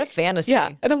 fantasy. You got a fantasy. Yeah.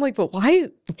 And I'm like, but why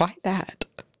that?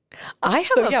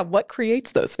 What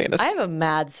creates those fantasies? I have a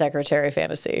mad secretary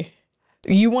fantasy.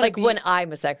 You want Like when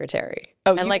I'm a secretary.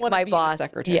 Oh, and you like wanna my be a boss.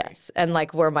 secretary. Yes. And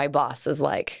like where my boss is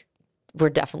like, we're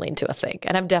definitely into a thing.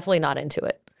 And I'm definitely not into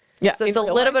it. Yeah. So it's a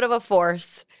little bit of a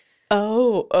force.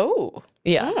 Oh.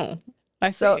 Yeah. Oh, I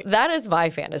see. So that is my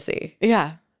fantasy.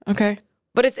 Yeah. Okay.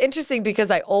 But it's interesting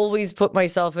because I always put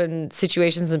myself in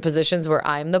situations and positions where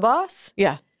I'm the boss.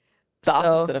 Yeah. The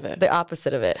So, opposite of it. The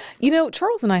opposite of it. You know,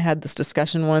 Charles and I had this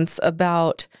discussion once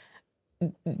about,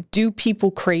 do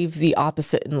people crave the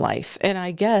opposite in life? And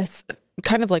I guess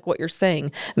kind of like what you're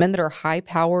saying, men that are high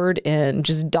powered and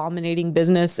just dominating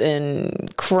business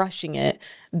and crushing it,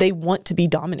 they want to be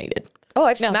dominated. Oh,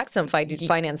 I've smacked some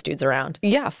finance dudes around.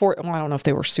 Yeah, I don't know if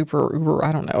they were super uber,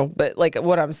 I don't know. But like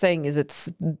what I'm saying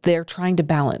is they're trying to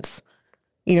balance,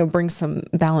 bring some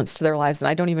balance to their lives. And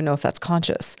I don't even know if that's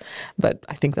conscious, but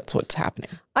I think that's what's happening.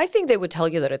 I think they would tell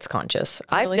you that it's conscious.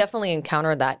 Really? I've definitely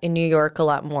encountered that in New York a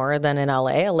lot more than in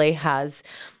LA. LA has,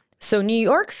 so New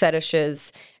York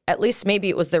fetishes, at least maybe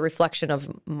it was the reflection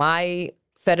of my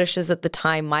fetishes at the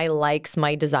time, my likes,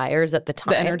 my desires at the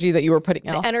time. The energy that you were putting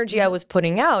out. The energy I was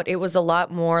putting out, it was a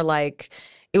lot more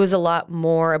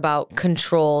about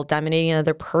control, dominating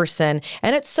another person.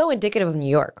 And it's so indicative of New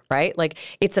York, right? Like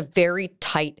it's a very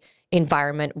tight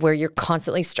environment where you're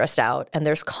constantly stressed out and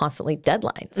there's constantly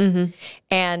deadlines.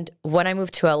 And when I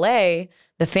moved to LA,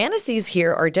 the fantasies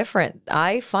here are different.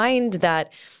 I find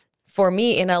that for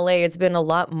me in LA, it's been a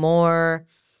lot more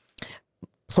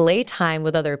playtime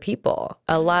with other people,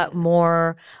 a lot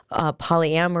more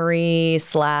polyamory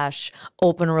 /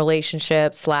 open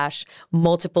relationship /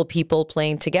 multiple people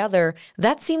playing together.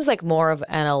 That seems like more of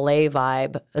an LA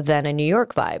vibe than a New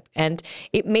York vibe. And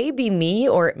it may be me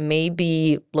or it may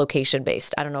be location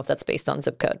based. I don't know if that's based on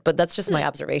zip code, but that's just my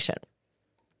observation.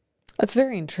 That's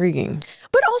very intriguing.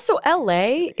 But also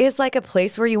LA is like a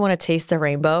place where you want to taste the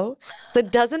rainbow. So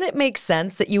doesn't it make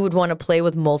sense that you would want to play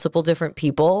with multiple different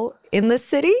people in this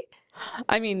city?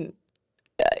 I mean,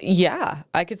 yeah,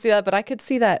 I could see that, but I could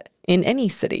see that in any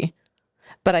city.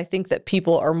 But I think that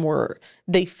people are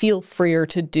they feel freer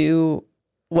to do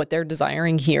what they're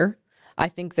desiring here. I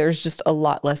think there's just a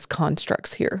lot less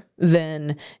constructs here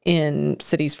than in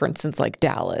cities, for instance, like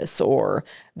Dallas, or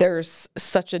there's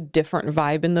such a different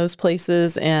vibe in those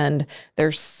places. And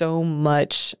there's so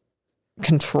much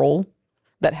control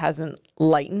that hasn't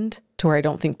lightened to where I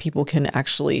don't think people can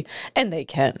actually, and they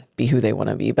can be who they want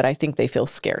to be, but I think they feel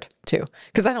scared too.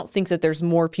 Because I don't think that there's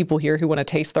more people here who want to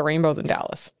taste the rainbow than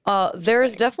Dallas.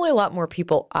 There's definitely a lot more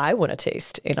people I want to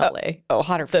taste in LA.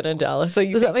 Hotter than in Dallas. So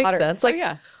you Does that think make hotter- sense? Oh, Like,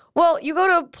 yeah. well, you go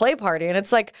to a play party and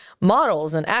it's like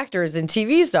models and actors and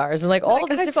TV stars and like all of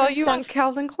this I saw different you stuff. on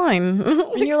Calvin Klein.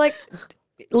 And you're like,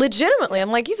 legitimately, I'm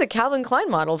like, he's a Calvin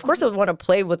Klein model. Of course I would want to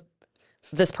play with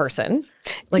this person.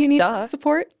 Like, you need duh.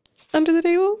 support under the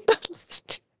table?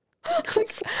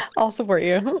 I'll support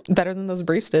you. Better than those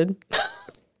briefs did.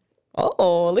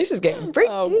 Oh, Alicia's getting freaky.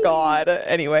 Oh, God.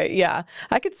 Anyway, yeah,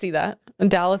 I could see that.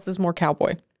 And Dallas is more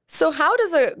cowboy. So how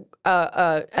does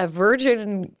a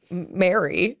Virgin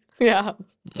Mary Yeah.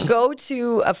 go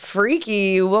to a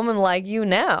freaky woman like you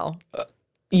now?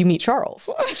 You meet Charles.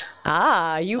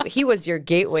 He was your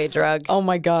gateway drug. Oh,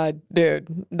 my God,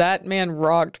 dude. That man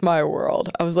rocked my world.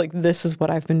 I was like, this is what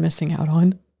I've been missing out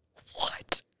on.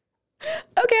 What?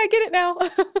 Okay, I get it now.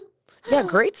 Yeah,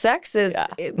 great sex is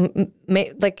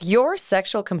like your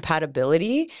sexual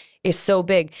compatibility is so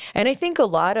big. And I think a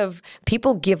lot of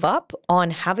people give up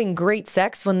on having great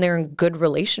sex when they're in good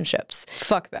relationships.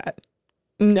 Fuck that.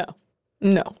 No.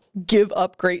 Give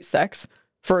up great sex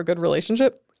for a good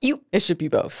relationship? It should be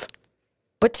both.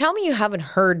 But tell me you haven't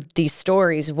heard these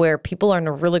stories where people are in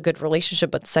a really good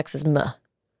relationship, but sex is meh.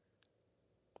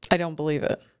 I don't believe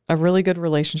it. A really good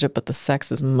relationship, but the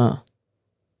sex is meh.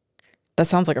 That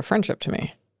sounds like a friendship to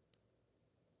me.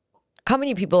 How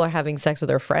many people are having sex with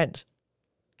their friend?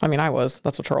 I mean, I was.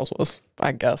 That's what Charles was.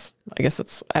 I guess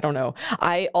it's. I don't know.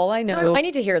 All I know. I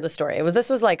need to hear the story. This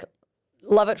was like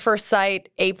love at first sight,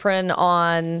 apron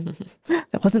on,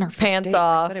 That wasn't our first pants date.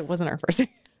 off. I said it wasn't our first date.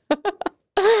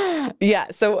 Yeah.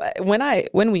 So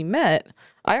when we met,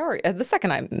 the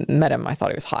second I met him, I thought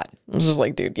he was hot. I was just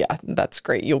like, dude, yeah, that's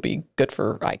great. You'll be good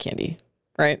for eye candy,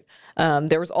 right?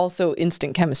 There was also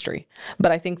instant chemistry,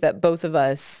 but I think that both of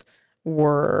us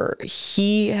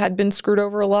he had been screwed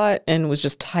over a lot and was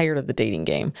just tired of the dating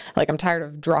game. Like, I'm tired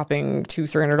of dropping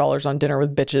 $200-300 on dinner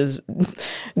with bitches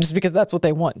just because that's what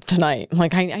they want tonight.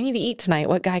 Like, I need to eat tonight.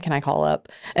 What guy can I call up?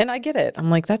 And I get it. I'm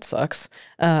like, that sucks.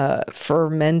 For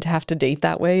men to have to date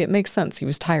that way, it makes sense. He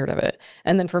was tired of it.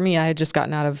 And then for me, I had just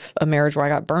gotten out of a marriage where I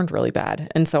got burned really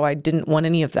bad. And so I didn't want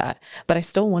any of that, but I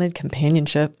still wanted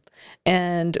companionship.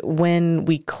 And when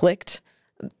we clicked,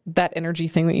 that energy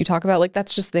thing that you talk about, like,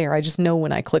 that's just there. I just know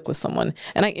when I click with someone,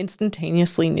 and I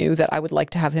instantaneously knew that I would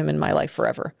like to have him in my life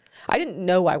forever. I didn't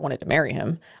know I wanted to marry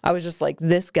him. I was just like,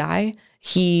 this guy,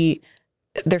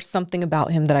 there's something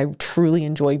about him that I truly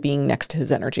enjoy being next to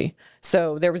his energy.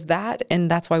 So there was that, and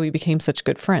that's why we became such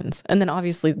good friends. And then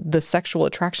obviously the sexual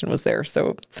attraction was there.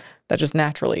 So that just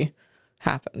naturally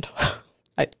happened.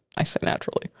 I say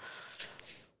naturally.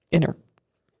 In her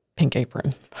pink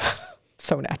apron.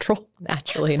 So natural.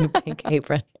 Naturally in a pink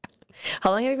apron.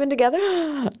 How long have you been together?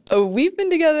 Oh, we've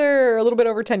been together a little bit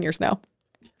over 10 years now.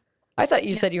 I thought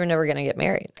you said you were never going to get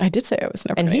married. I did say I was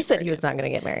never And gonna he get said married. he was not going to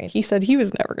get married. He said he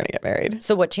was never going to get married.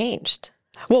 So what changed?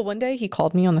 Well, one day he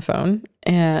called me on the phone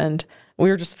and we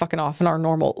were just fucking off in our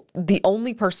normal. The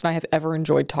only person I have ever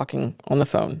enjoyed talking on the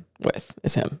phone with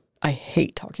is him. I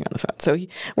hate talking on the phone. So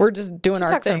we're just doing our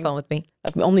Talks on thing. the phone with me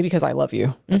Only because I love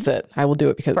you. That's it. I will do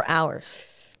it because for hours.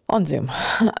 on Zoom.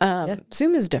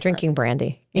 Zoom is different. Drinking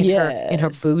brandy in her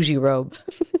bougie robe.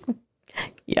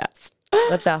 Yes.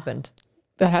 That's happened.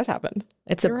 That has happened.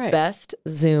 It's You're the right. best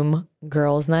Zoom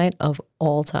girls' night of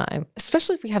all time.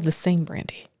 Especially if we have the same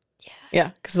brandy.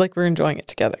 Yeah. Because like we're enjoying it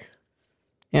together.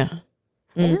 Yeah.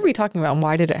 What were we talking about and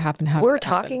why did it happen? How We're did it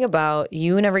happen? talking about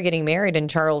you never getting married and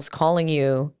Charles calling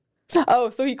you. Oh,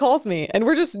 so he calls me and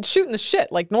we're just shooting the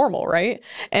shit like normal, right?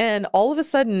 And all of a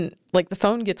sudden, like the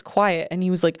phone gets quiet and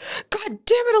he was like, God damn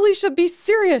it, Elisha, be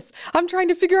serious. I'm trying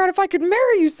to figure out if I could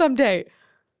marry you someday.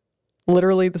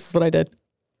 Literally, this is what I did.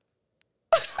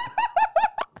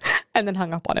 And then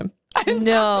hung up on him. I didn't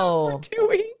talk to him for 2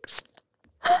 weeks.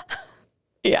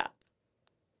 Yeah.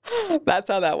 That's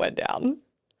how that went down.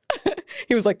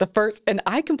 He was like the first, and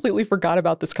I completely forgot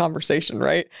about this conversation,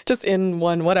 right? Just in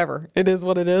one, whatever. It is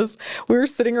what it is. We were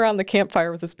sitting around the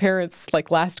campfire with his parents like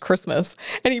last Christmas,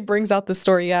 and he brings out this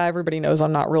story. Yeah, everybody knows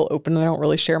I'm not real open. I don't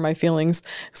really share my feelings.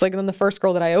 It's like, and then the first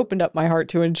girl that I opened up my heart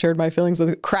to and shared my feelings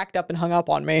with cracked up and hung up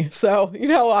on me. So, you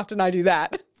know how often I do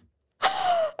that.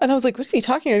 And I was like, what is he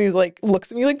talking about? And he was like,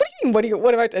 looks at me like, what do you mean?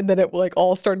 What have I? And then it like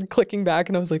all started clicking back.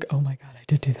 And I was like, oh my God, I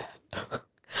did do that.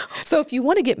 So if you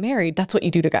want to get married, that's what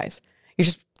you do to guys. You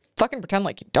just fucking pretend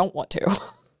like you don't want to.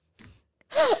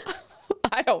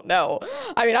 I don't know.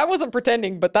 I mean, I wasn't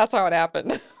pretending, but that's how it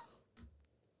happened.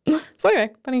 So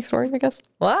anyway, funny story, I guess.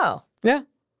 Wow. Yeah.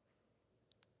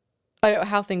 I don't know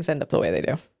how things end up the way they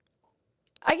do.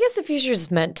 I guess if you're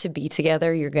just meant to be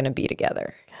together, you're going to be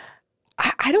together.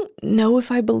 I don't know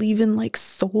if I believe in like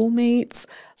soulmates,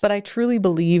 but I truly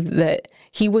believe that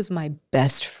he was my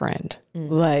best friend.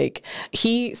 Like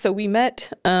so we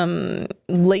met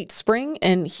late spring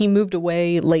and he moved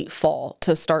away late fall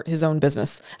to start his own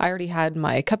business. I already had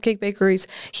my cupcake bakeries.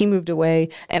 He moved away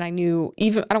and I knew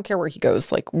I don't care where he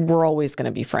goes, like we're always going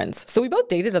to be friends. So we both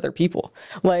dated other people.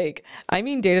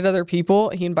 Dated other people.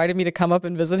 He invited me to come up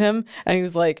and visit him and he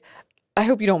was like, I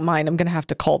hope you don't mind. I'm going to have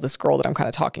to call this girl that I'm kind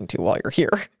of talking to while you're here.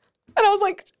 And I was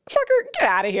like, fucker, get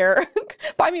out of here.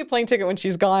 Buy me a plane ticket when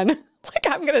she's gone. Like,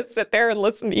 I'm going to sit there and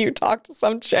listen to you talk to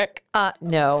some chick.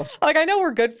 No. Like, I know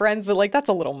we're good friends, but like, that's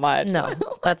a little much. No,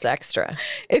 that's extra.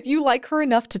 If you like her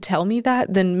enough to tell me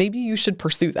that, then maybe you should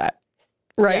pursue that.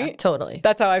 Right? Yeah, totally.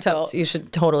 That's how I felt. You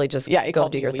should totally just He go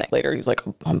called do me your a week thing. later. He was like,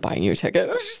 I'm buying you a ticket.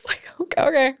 I was just like,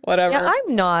 okay, whatever. Yeah,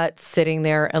 I'm not sitting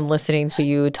there and listening to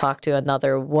you talk to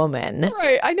another woman.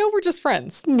 Right. I know we're just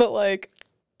friends, but like,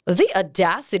 The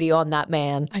audacity on that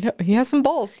man. I know he has some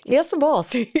balls. He has some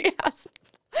balls. Yes.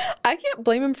 I can't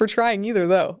blame him for trying either,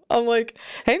 though. I'm like,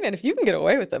 hey, man, if you can get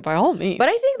away with it, by all means. But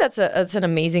I think that's an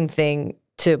amazing thing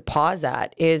to pause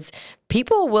at is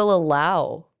people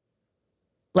will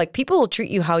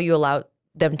treat you how you allow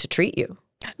them to treat you.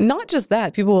 Not just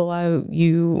that, people will allow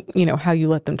you, how you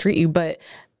let them treat you, but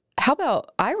how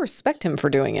about I respect him for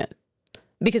doing it?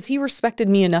 Because he respected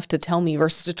me enough to tell me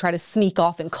versus to try to sneak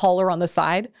off and call her on the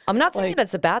side. I'm not saying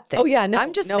that's a bad thing. Oh, yeah. No,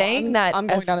 I'm just saying that I'm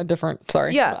going down a different,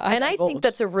 sorry. Yeah, and I think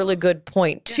that's a really good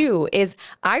point too, is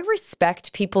I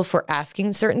respect people for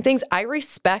asking certain things. I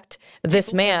respect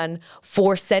this man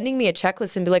for sending me a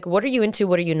checklist and be like, what are you into?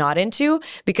 What are you not into?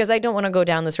 Because I don't want to go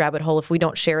down this rabbit hole if we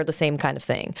don't share the same kind of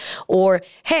thing. Or,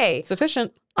 hey,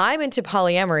 sufficient. I'm into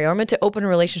polyamory or I'm into open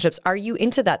relationships. Are you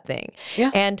into that thing?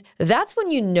 Yeah. And that's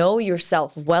when you know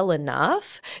yourself well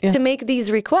enough to make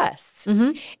these requests.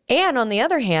 And on the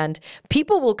other hand,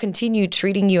 people will continue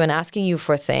treating you and asking you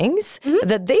for things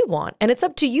that they want. And it's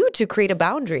up to you to create a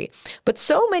boundary. But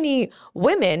so many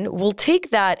women will take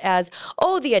that as,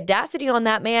 oh, the audacity on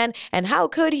that man and how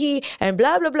could he and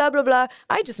blah, blah, blah, blah, blah.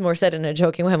 I just more said in a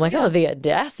joking way, I'm like, oh, the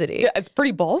audacity. Yeah, it's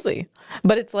pretty ballsy.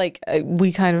 But it's like,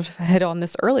 we kind of hit on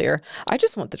this earlier. I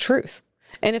just want the truth.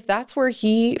 And if that's where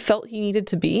he felt he needed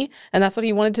to be and that's what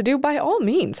he wanted to do, by all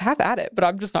means, have at it. But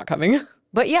I'm just not coming.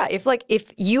 But yeah,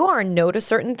 if you are a no to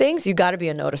certain things, you got to be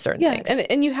a no to certain things.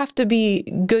 And you have to be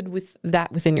good with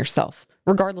that within yourself,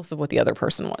 regardless of what the other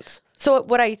person wants. So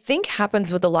what I think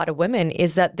happens with a lot of women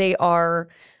is that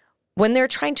when they're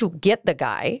trying to get the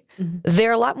guy,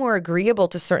 they're a lot more agreeable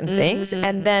to certain things.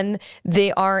 And then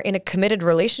they are in a committed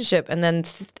relationship and then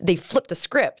they flip the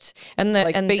script. And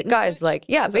the guy's like,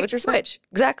 yeah, bait and switch.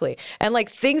 Exactly. And like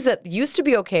things that used to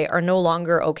be okay are no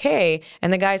longer okay.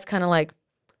 And the guy's kind of like,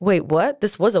 wait, what?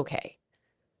 This was okay.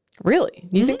 Really?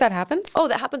 You think that happens? Oh,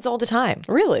 that happens all the time.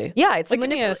 Really? Yeah. It's Like, give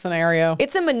me a scenario.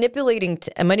 It's a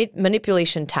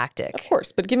manipulation tactic. Of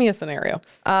course, but give me a scenario.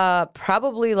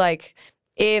 Probably like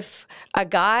if a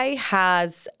guy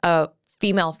has a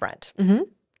female friend.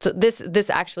 So this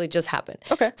actually just happened.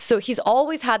 Okay. So he's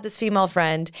always had this female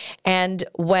friend, and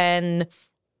when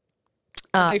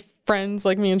My friends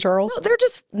like me and Charles?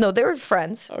 they were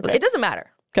friends. Okay. It doesn't matter.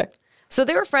 Okay. So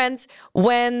they were friends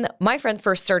when my friend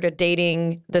first started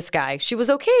dating this guy. She was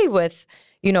okay with,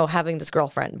 having this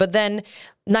girlfriend. But then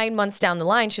 9 months down the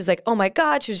line, she was like, oh my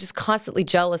God, she was just constantly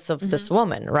jealous of this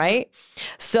woman, right?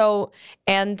 So,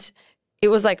 and it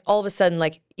was like all of a sudden,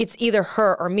 like, it's either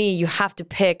her or me. You have to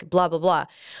pick, blah, blah, blah.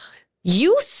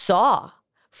 You saw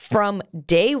from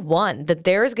day one that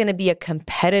there's going to be a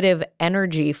competitive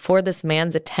energy for this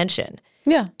man's attention.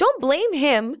 Yeah. Don't blame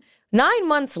him 9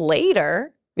 months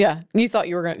later. Yeah. You thought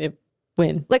you were going to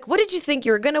win. Like, what did you think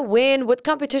you were going to win? What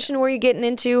competition were you getting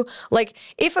into? Like,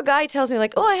 if a guy tells me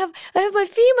like, oh, I have my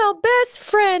female best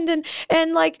friend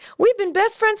and like, we've been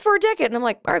best friends for a decade. And I'm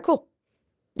like, all right, cool.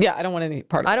 Yeah. I don't want any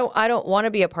part of it. I don't want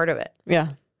to be a part of it.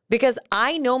 Yeah. Because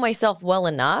I know myself well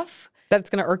enough That it's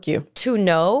going to irk you. to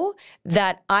know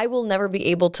that I will never be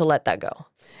able to let that go.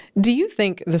 Do you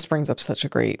think, this brings up such a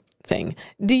great thing.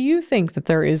 Do you think that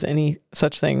there is any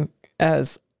such thing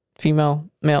as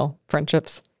female-male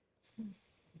friendships?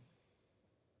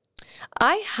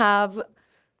 I have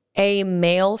a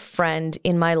male friend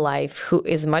in my life who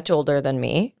is much older than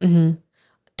me,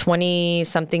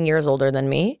 20-something years older than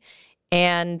me.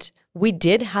 And we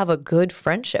did have a good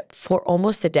friendship for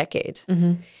almost a decade.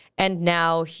 And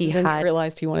now he Then had you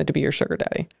realized he wanted to be your sugar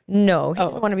daddy. no, he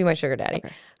didn't want to be my sugar daddy.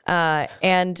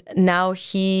 And now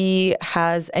he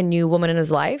has a new woman in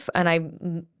his life, and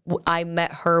I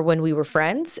met her when we were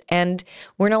friends, and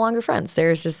we're no longer friends.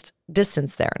 There's just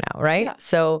distance there now, right? Yeah.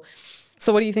 So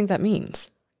what do you think that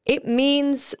means? it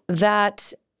means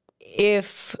that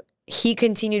if he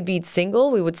continued being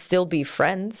single, we would still be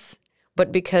friends,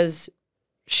 but because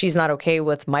she's not okay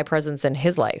with my presence in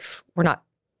his life, we're not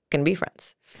going to be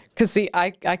friends. Because see,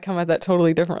 I come at that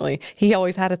totally differently. He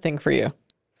always had a thing for you.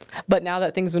 But now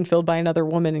that thing's been filled by another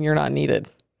woman and you're not needed.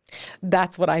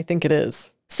 That's what I think it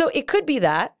is. So it could be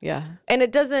that. Yeah. And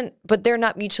it doesn't, but they're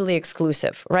not mutually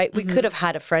exclusive, right? We could have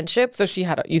had a friendship. So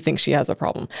you think she has a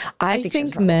problem. I think she has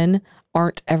a think men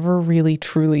aren't ever really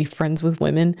truly friends with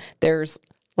women. There's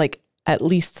like at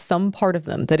least some part of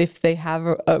them that if they have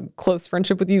a close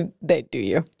friendship with you, they do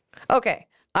you. Okay.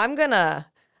 I'm gonna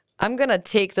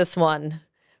take this one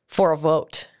for a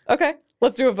vote. Okay.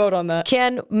 Let's do a vote on that.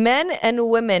 Can men and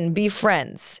women be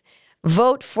friends?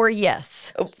 Vote for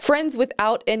yes. Friends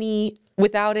without any,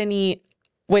 wait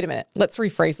a minute. Let's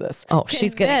rephrase this. Oh, Can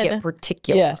she's gonna men- get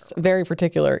particular. Yes, very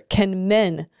particular. Can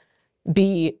men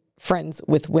be friends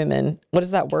with women? What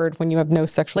is that word when you have no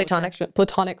sexual Platonic. attraction?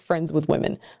 Platonic friends with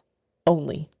women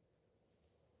only.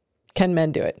 Can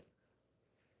men do it?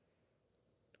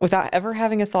 Without ever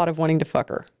having a thought of wanting to fuck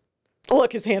her.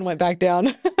 Look, his hand went back down.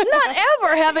 Not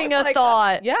ever having a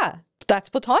thought. Yeah, that's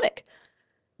platonic.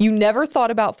 You never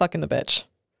thought about fucking the bitch.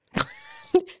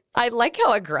 I like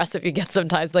how aggressive you get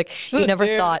sometimes. Like, you never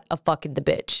Dude. thought of fucking the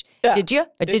bitch. Yeah. Did you?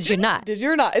 Or did you not? Did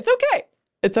you or not? It's okay.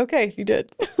 It's okay if you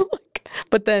did.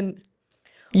 But then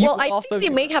you Well, I also think they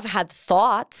do may it. have had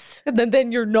thoughts, And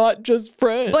then you're not just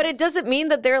friends. but it doesn't mean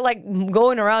that they're like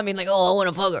going around being like, oh, I want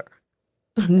to fuck her.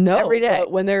 No, every day.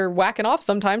 but when they're whacking off,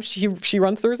 sometimes she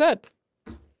runs through his head.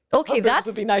 Okay, This that's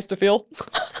would be nice to feel.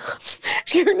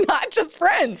 You're not just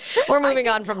friends. we're moving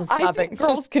on from this I topic. think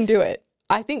girls can do it.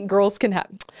 I think girls can have.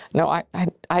 No, I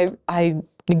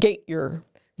negate your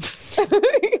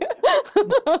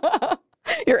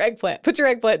your eggplant. Put your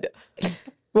eggplant. You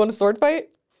want a sword fight?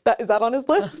 Is that on his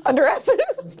list under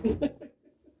S's?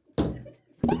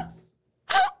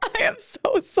 I am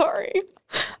so sorry.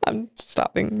 I'm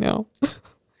stopping now.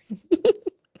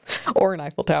 Or an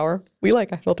Eiffel Tower. We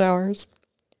like Eiffel Towers.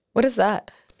 What is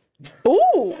that?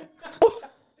 Ooh.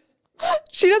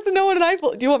 She doesn't know what an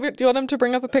Eiffel. Do you want him to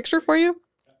bring up a picture for you?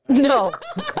 No.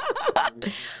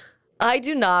 I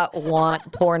do not want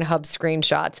Pornhub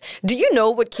screenshots. Do you know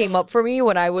what came up for me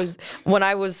when I was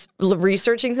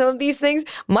researching some of these things?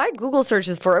 My Google search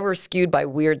is forever skewed by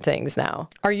weird things now.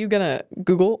 Are you gonna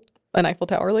Google an Eiffel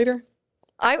Tower later?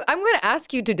 I'm going to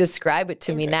ask you to describe it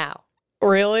to me now.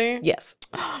 Really? Yes.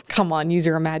 Come on, use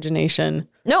your imagination.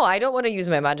 No, I don't want to use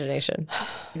my imagination.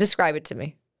 Describe it to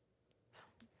me.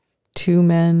 2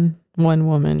 men, 1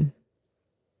 woman.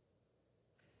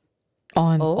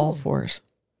 On Oh. all fours.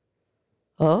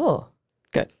 Oh.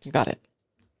 Good. You got it.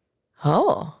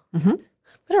 Oh. Mhm. I'm going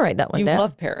to write that one You down.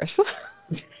 love Paris.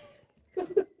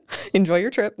 Enjoy your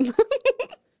trip.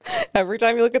 Every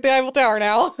time you look at the Eiffel Tower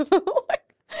now.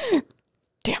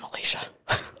 Damn, Elisha.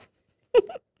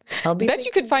 I'll be Bet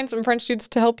you could find some French dudes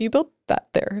to help you build that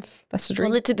there, if that's a a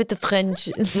dream. little bit of French.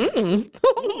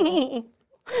 Mm.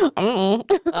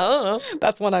 Oh.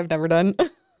 That's one I've never done.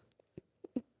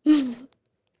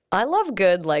 I love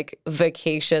good like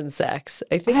vacation sex.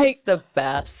 I think it's the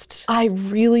best. I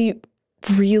really,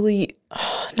 really,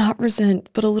 not resent,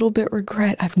 but a little bit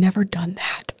regret I've never done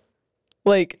that.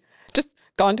 Like, just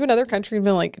gone to another country and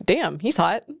been like, damn, he's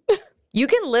hot. You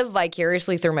can live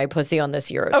vicariously through my pussy on this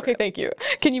Euro trip. Okay, thank you.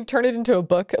 Can you turn it into a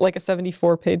book, like a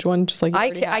 74-page one, just like you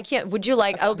already have? I can't. Would you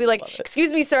like? I'll be like,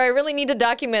 excuse me, sir. I really need to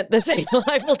document this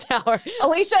Eiffel Tower.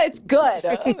 Alicia, it's good.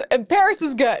 And Paris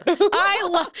is good.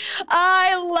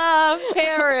 I love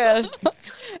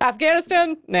Paris.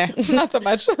 Afghanistan? Nah, not so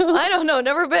much. I don't know.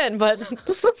 Never been, but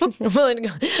I'm willing to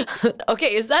go.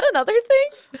 Okay, is that another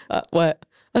thing? What?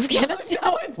 Afghanistan.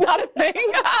 No, it's not a thing.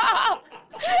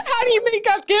 How do you make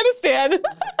Afghanistan?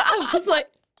 I was like,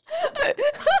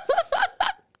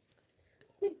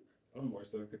 I'm more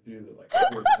so confused.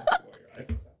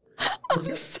 Like,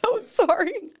 I'm so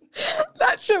sorry.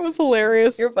 That shit was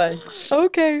hilarious. you're fine.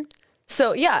 Okay.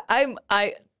 So yeah,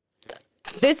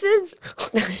 this is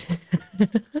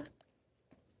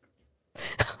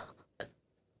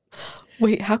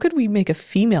Wait, how could we make a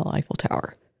female Eiffel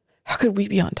Tower? How could we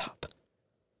be on top?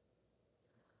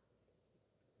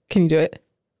 Can you do it?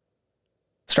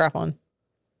 Strap on.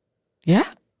 Yeah?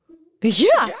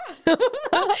 Yeah.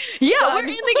 Yeah, we're in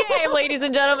the game, ladies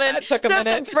and gentlemen. That took a So if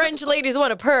some minute. French ladies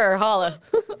want to purr, holla.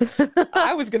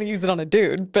 I was going to use it on a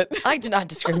dude, but I do not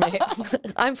discriminate.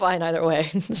 I'm fine either way.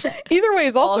 either way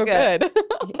is also All good.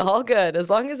 good. All good, as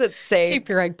long as it's safe. Keep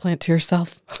your eggplant to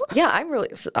yourself. Yeah,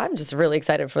 I'm just really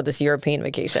excited for this European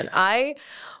vacation.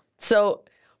 So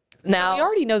now We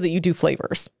already know that you do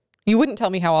flavors. You wouldn't tell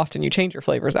me how often you change your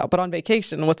flavors out, but on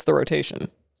vacation, what's the rotation?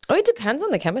 oh, it depends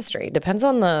on the chemistry. Depends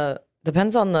on the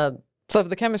So if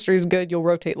the chemistry is good, you'll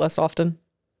rotate less often.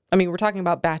 I mean, we're talking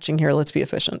about batching here. Let's be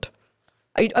efficient.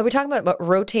 Are we talking about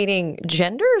rotating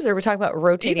genders, or are we talking about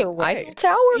rotating Either way. Eiffel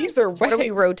Towers? Either What are way.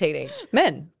 we rotating?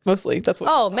 Men, mostly. That's what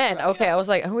Oh, men. Okay, I was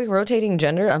like, are we rotating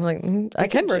gender? I'm like, I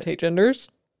can rotate genders.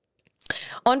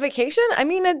 on vacation. I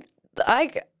mean,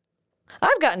 I've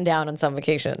gotten down on some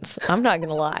vacations. I'm not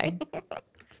gonna lie.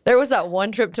 There was that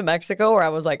one trip to Mexico where I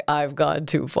was like, I've gone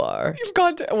too far. You've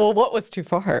gone to, well, what was too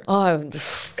far? Oh,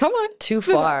 Come on. too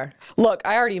far. Look,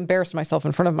 I already embarrassed myself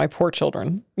in front of my poor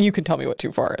children. You can tell me what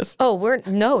too far is. Oh,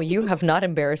 no, you have not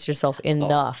embarrassed yourself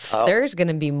enough. There's going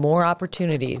to be more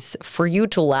opportunities for you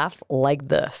to laugh like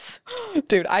this.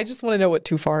 Dude, I just want to know what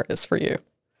too far is for you.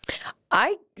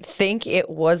 I think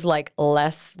it was like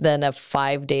less than a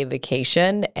 5-day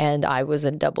vacation, and I was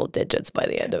in double digits by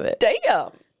the end of it.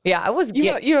 Damn. Yeah, I was.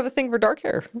 You have a thing for dark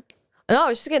hair. No, I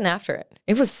was just getting after it.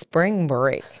 It was spring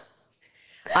break.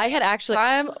 I had actually.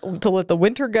 Time to let the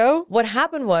winter go. What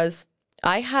happened was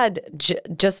I had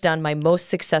just done my most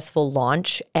successful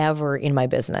launch ever in my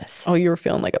business. Oh, you were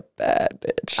feeling like a bad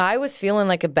bitch. I was feeling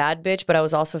like a bad bitch, but I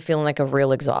was also feeling like a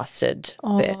real exhausted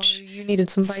bitch. You needed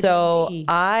some vitamin So D.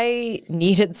 I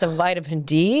needed some vitamin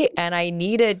D, and I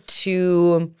needed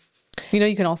to. You know,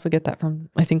 you can also get that from,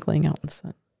 I think, laying out in the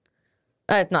sun.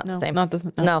 It's not the same. Not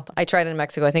the No, I tried it in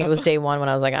Mexico. I think it was day one when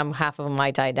I was like, I'm half of a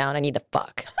Mai Tai down. I need to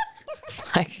fuck.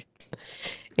 Like,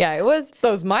 yeah, it was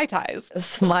Those Mai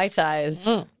Tais. Mai Tais.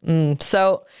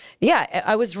 So yeah,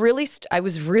 I was really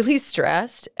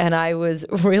stressed, and I was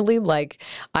really like,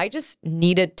 I just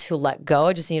needed to let go.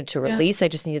 I just needed to release. I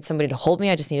just needed somebody to hold me.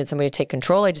 I just needed somebody to take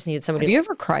control. I just needed somebody Have to you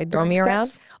ever cried throw during me around.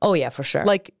 sex? Oh yeah, for sure.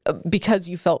 Like, because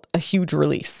you felt a huge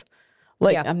release.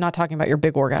 Like, Yeah. I'm not talking about your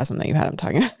big orgasm that you had.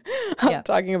 I'm Yeah.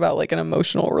 talking about like an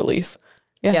emotional release.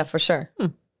 Yeah, for sure.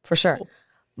 For sure.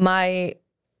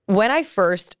 When I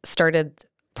first started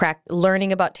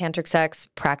learning about tantric sex,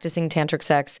 practicing tantric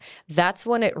sex, that's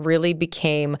when it really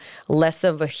became less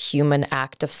of a human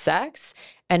act of sex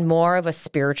and more of a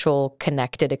spiritual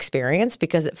connected experience,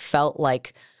 because it felt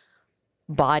like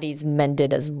bodies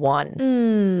mended as one.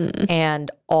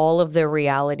 And all of their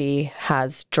reality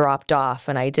has dropped off,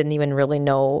 and I didn't even really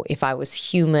know if I was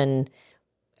human.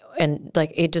 And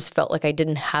like, it just felt like I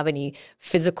didn't have any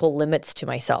physical limits to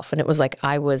myself. And it was like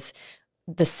I was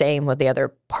the same with the other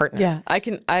partner. Yeah,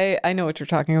 I know what you're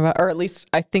talking about, or at least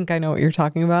I think I know what you're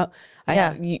talking about.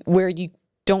 Where you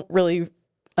don't really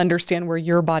understand where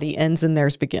your body ends and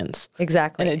theirs begins.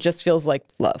 Exactly. And it just feels like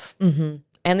love.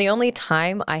 And the only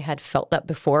time I had felt that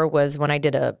before was when I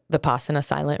did a Vipassana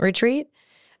silent retreat.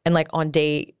 And like on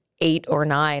day 8 or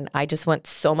 9, I just went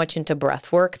so much into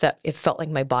breath work that it felt like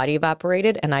my body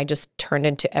evaporated, and I just turned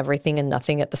into everything and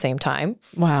nothing at the same time.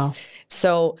 Wow.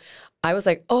 So I was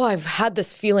like, oh, I've had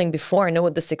this feeling before. I know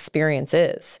what this experience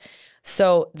is.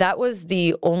 So that was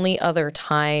the only other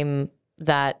time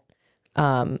that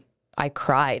I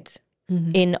cried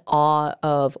in awe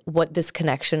of what this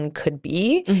connection could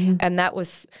be. And that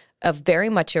was very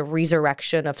much a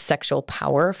resurrection of sexual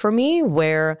power for me,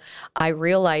 where I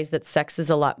realized that sex is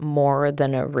a lot more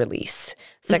than a release.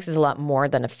 Sex is a lot more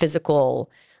than a physical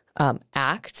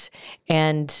act.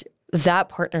 And that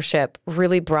partnership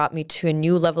really brought me to a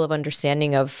new level of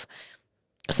understanding of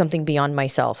something beyond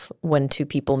myself when two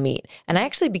people meet. And I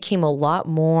actually became a lot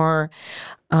more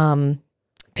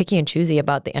picky and choosy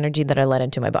about the energy that I let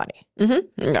into my body.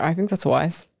 I think that's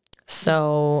wise.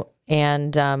 So,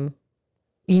 and Are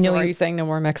you saying no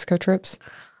more Mexico trips?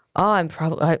 oh, I'm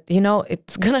probably,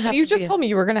 it's going to have You to just be, told me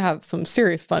you were going to have some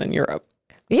serious fun in Europe.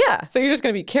 yeah. So you're just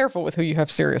going to be careful with who you have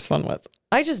serious fun with.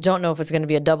 I just don't know if it's going to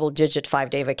be a double-digit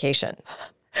 5-day vacation.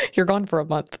 You're gone for a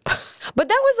month. But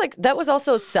that was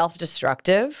also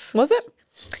self-destructive. Was it?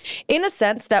 In a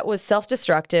sense, that was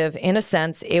self-destructive. In a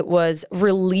sense, it was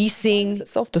releasing, Is it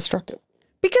self-destructive?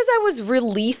 because I was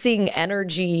releasing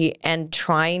energy and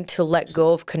trying to let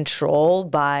go of control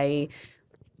by,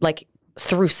 like,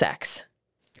 through sex.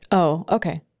 Oh,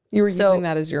 okay. You were using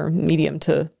that as your medium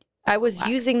to... I was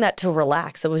using that to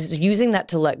relax. I was using that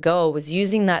to let go. I was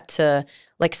using that to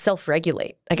like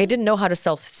self-regulate. Like, I didn't know how to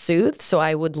self-soothe, so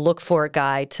I would look for a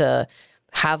guy to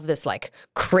have this like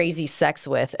crazy sex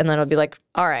with, and then I'd be like,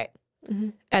 all right,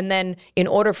 And then in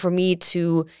order for me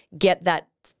to get that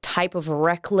type of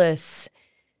reckless,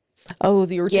 Oh,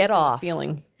 you were Get chasing the off.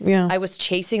 feeling. Yeah. I was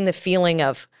chasing the feeling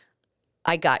of,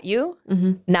 I got you.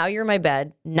 Now you're in my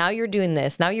bed. Now you're doing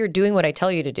this. Now you're doing what I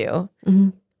tell you to do.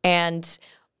 And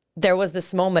there was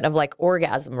this moment of like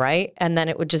orgasm, right? And then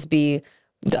it would just be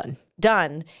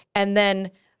done. And then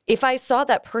if I saw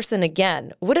that person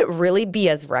again, would it really be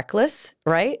as reckless,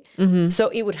 right? So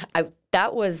it would,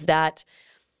 that was that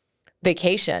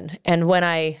vacation. And when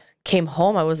I came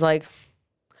home, I was like,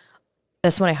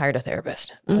 that's when I hired a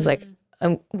therapist. I was like,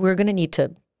 we're going to need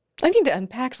to, I need to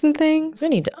unpack some things. I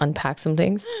need to unpack some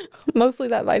things. Mostly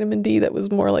that vitamin D that was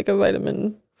more like a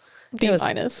vitamin D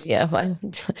minus. Yeah.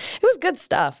 It was good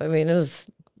stuff. I mean, it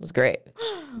was great.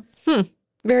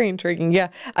 Very intriguing. Yeah.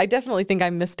 I definitely think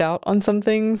I missed out on some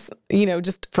things, you know,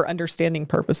 just for understanding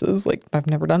purposes. Like I've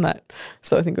never done that.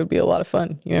 So I think it would be a lot of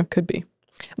fun. You know, could be.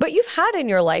 But you've had in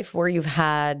your life where you've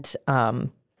had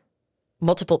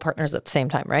multiple partners at the same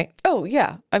time, right? Oh,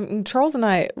 yeah. I mean, Charles and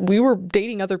I, we were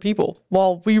dating other people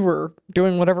while we were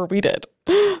doing whatever we did.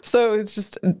 So it's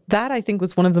just that I think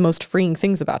was one of the most freeing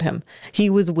things about him.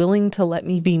 He was willing to let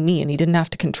me be me and he didn't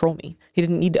have to control me. He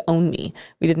didn't need to own me.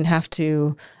 We didn't have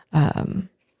to,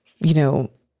 you know,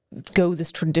 go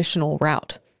this traditional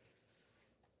route.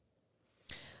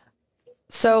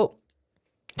 So,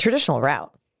 traditional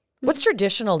route. What's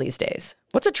traditional these days?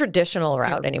 What's a traditional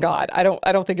route anymore? God, I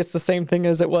don't think it's the same thing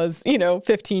as it was, you know,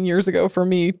 15 years ago for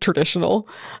me, traditional.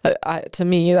 To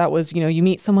me, that was, you know, you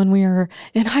meet someone when you're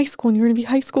in high school and you're going to be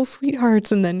high school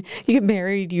sweethearts. And then you get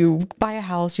married, you buy a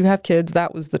house, you have kids.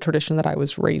 That was the tradition that I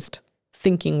was raised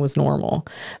thinking was normal.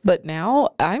 But now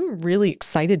I'm really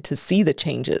excited to see the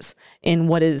changes in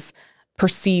what is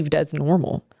perceived as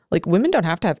normal. Like women don't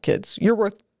have to have kids. You're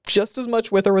worth just as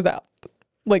much with or without.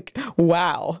 Like,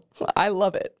 wow, I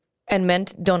love it. And men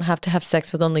don't have to have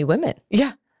sex with only women.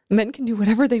 Yeah. Men can do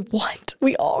whatever they want.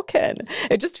 We all can.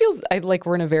 It just feels like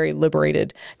we're in a very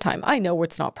liberated time. I know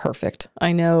it's not perfect.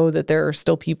 I know that there are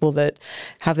still people that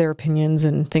have their opinions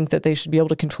and think that they should be able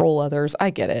to control others. I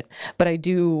get it. But I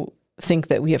do think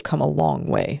that we have come a long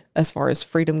way as far as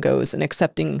freedom goes and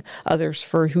accepting others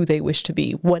for who they wish to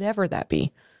be, whatever that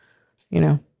be, you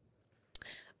know?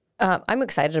 I'm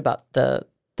excited about the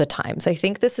times. I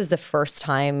think this is the first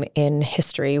time in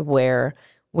history where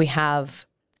we have,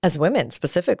 as women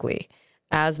specifically,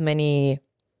 as many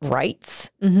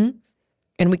rights, and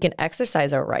we can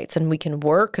exercise our rights, and we can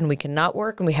work, and we can not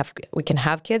work, and we can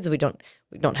have kids. We don't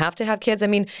have to have kids. I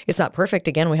mean, it's not perfect.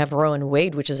 Again, we have Roe and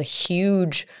Wade, which is a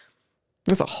huge.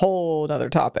 It's a whole other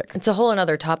topic. It's a whole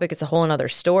another topic. It's a whole another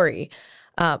story.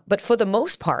 But for the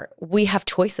most part, we have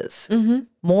choices,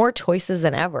 more choices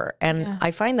than ever. And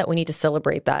I find that we need to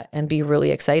celebrate that and be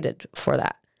really excited for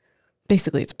that.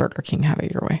 Basically, it's Burger King. Have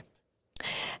it your way.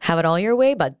 Have it all your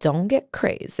way, but don't get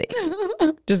crazy.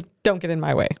 Just don't get in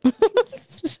my way.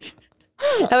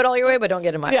 Have it all your way, but don't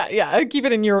get in my way. Yeah. Keep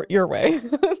it in your way.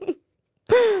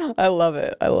 I love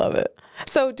it. I love it.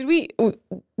 So we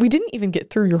didn't even get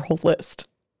through your whole list.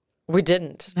 We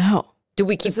didn't. No. Do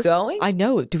we keep going? I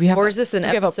know. Do we have? Or is this an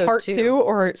episode a part 2?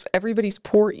 Or is everybody's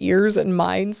poor ears and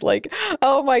minds like,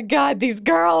 oh my God, these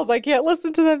girls, I can't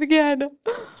listen to them again.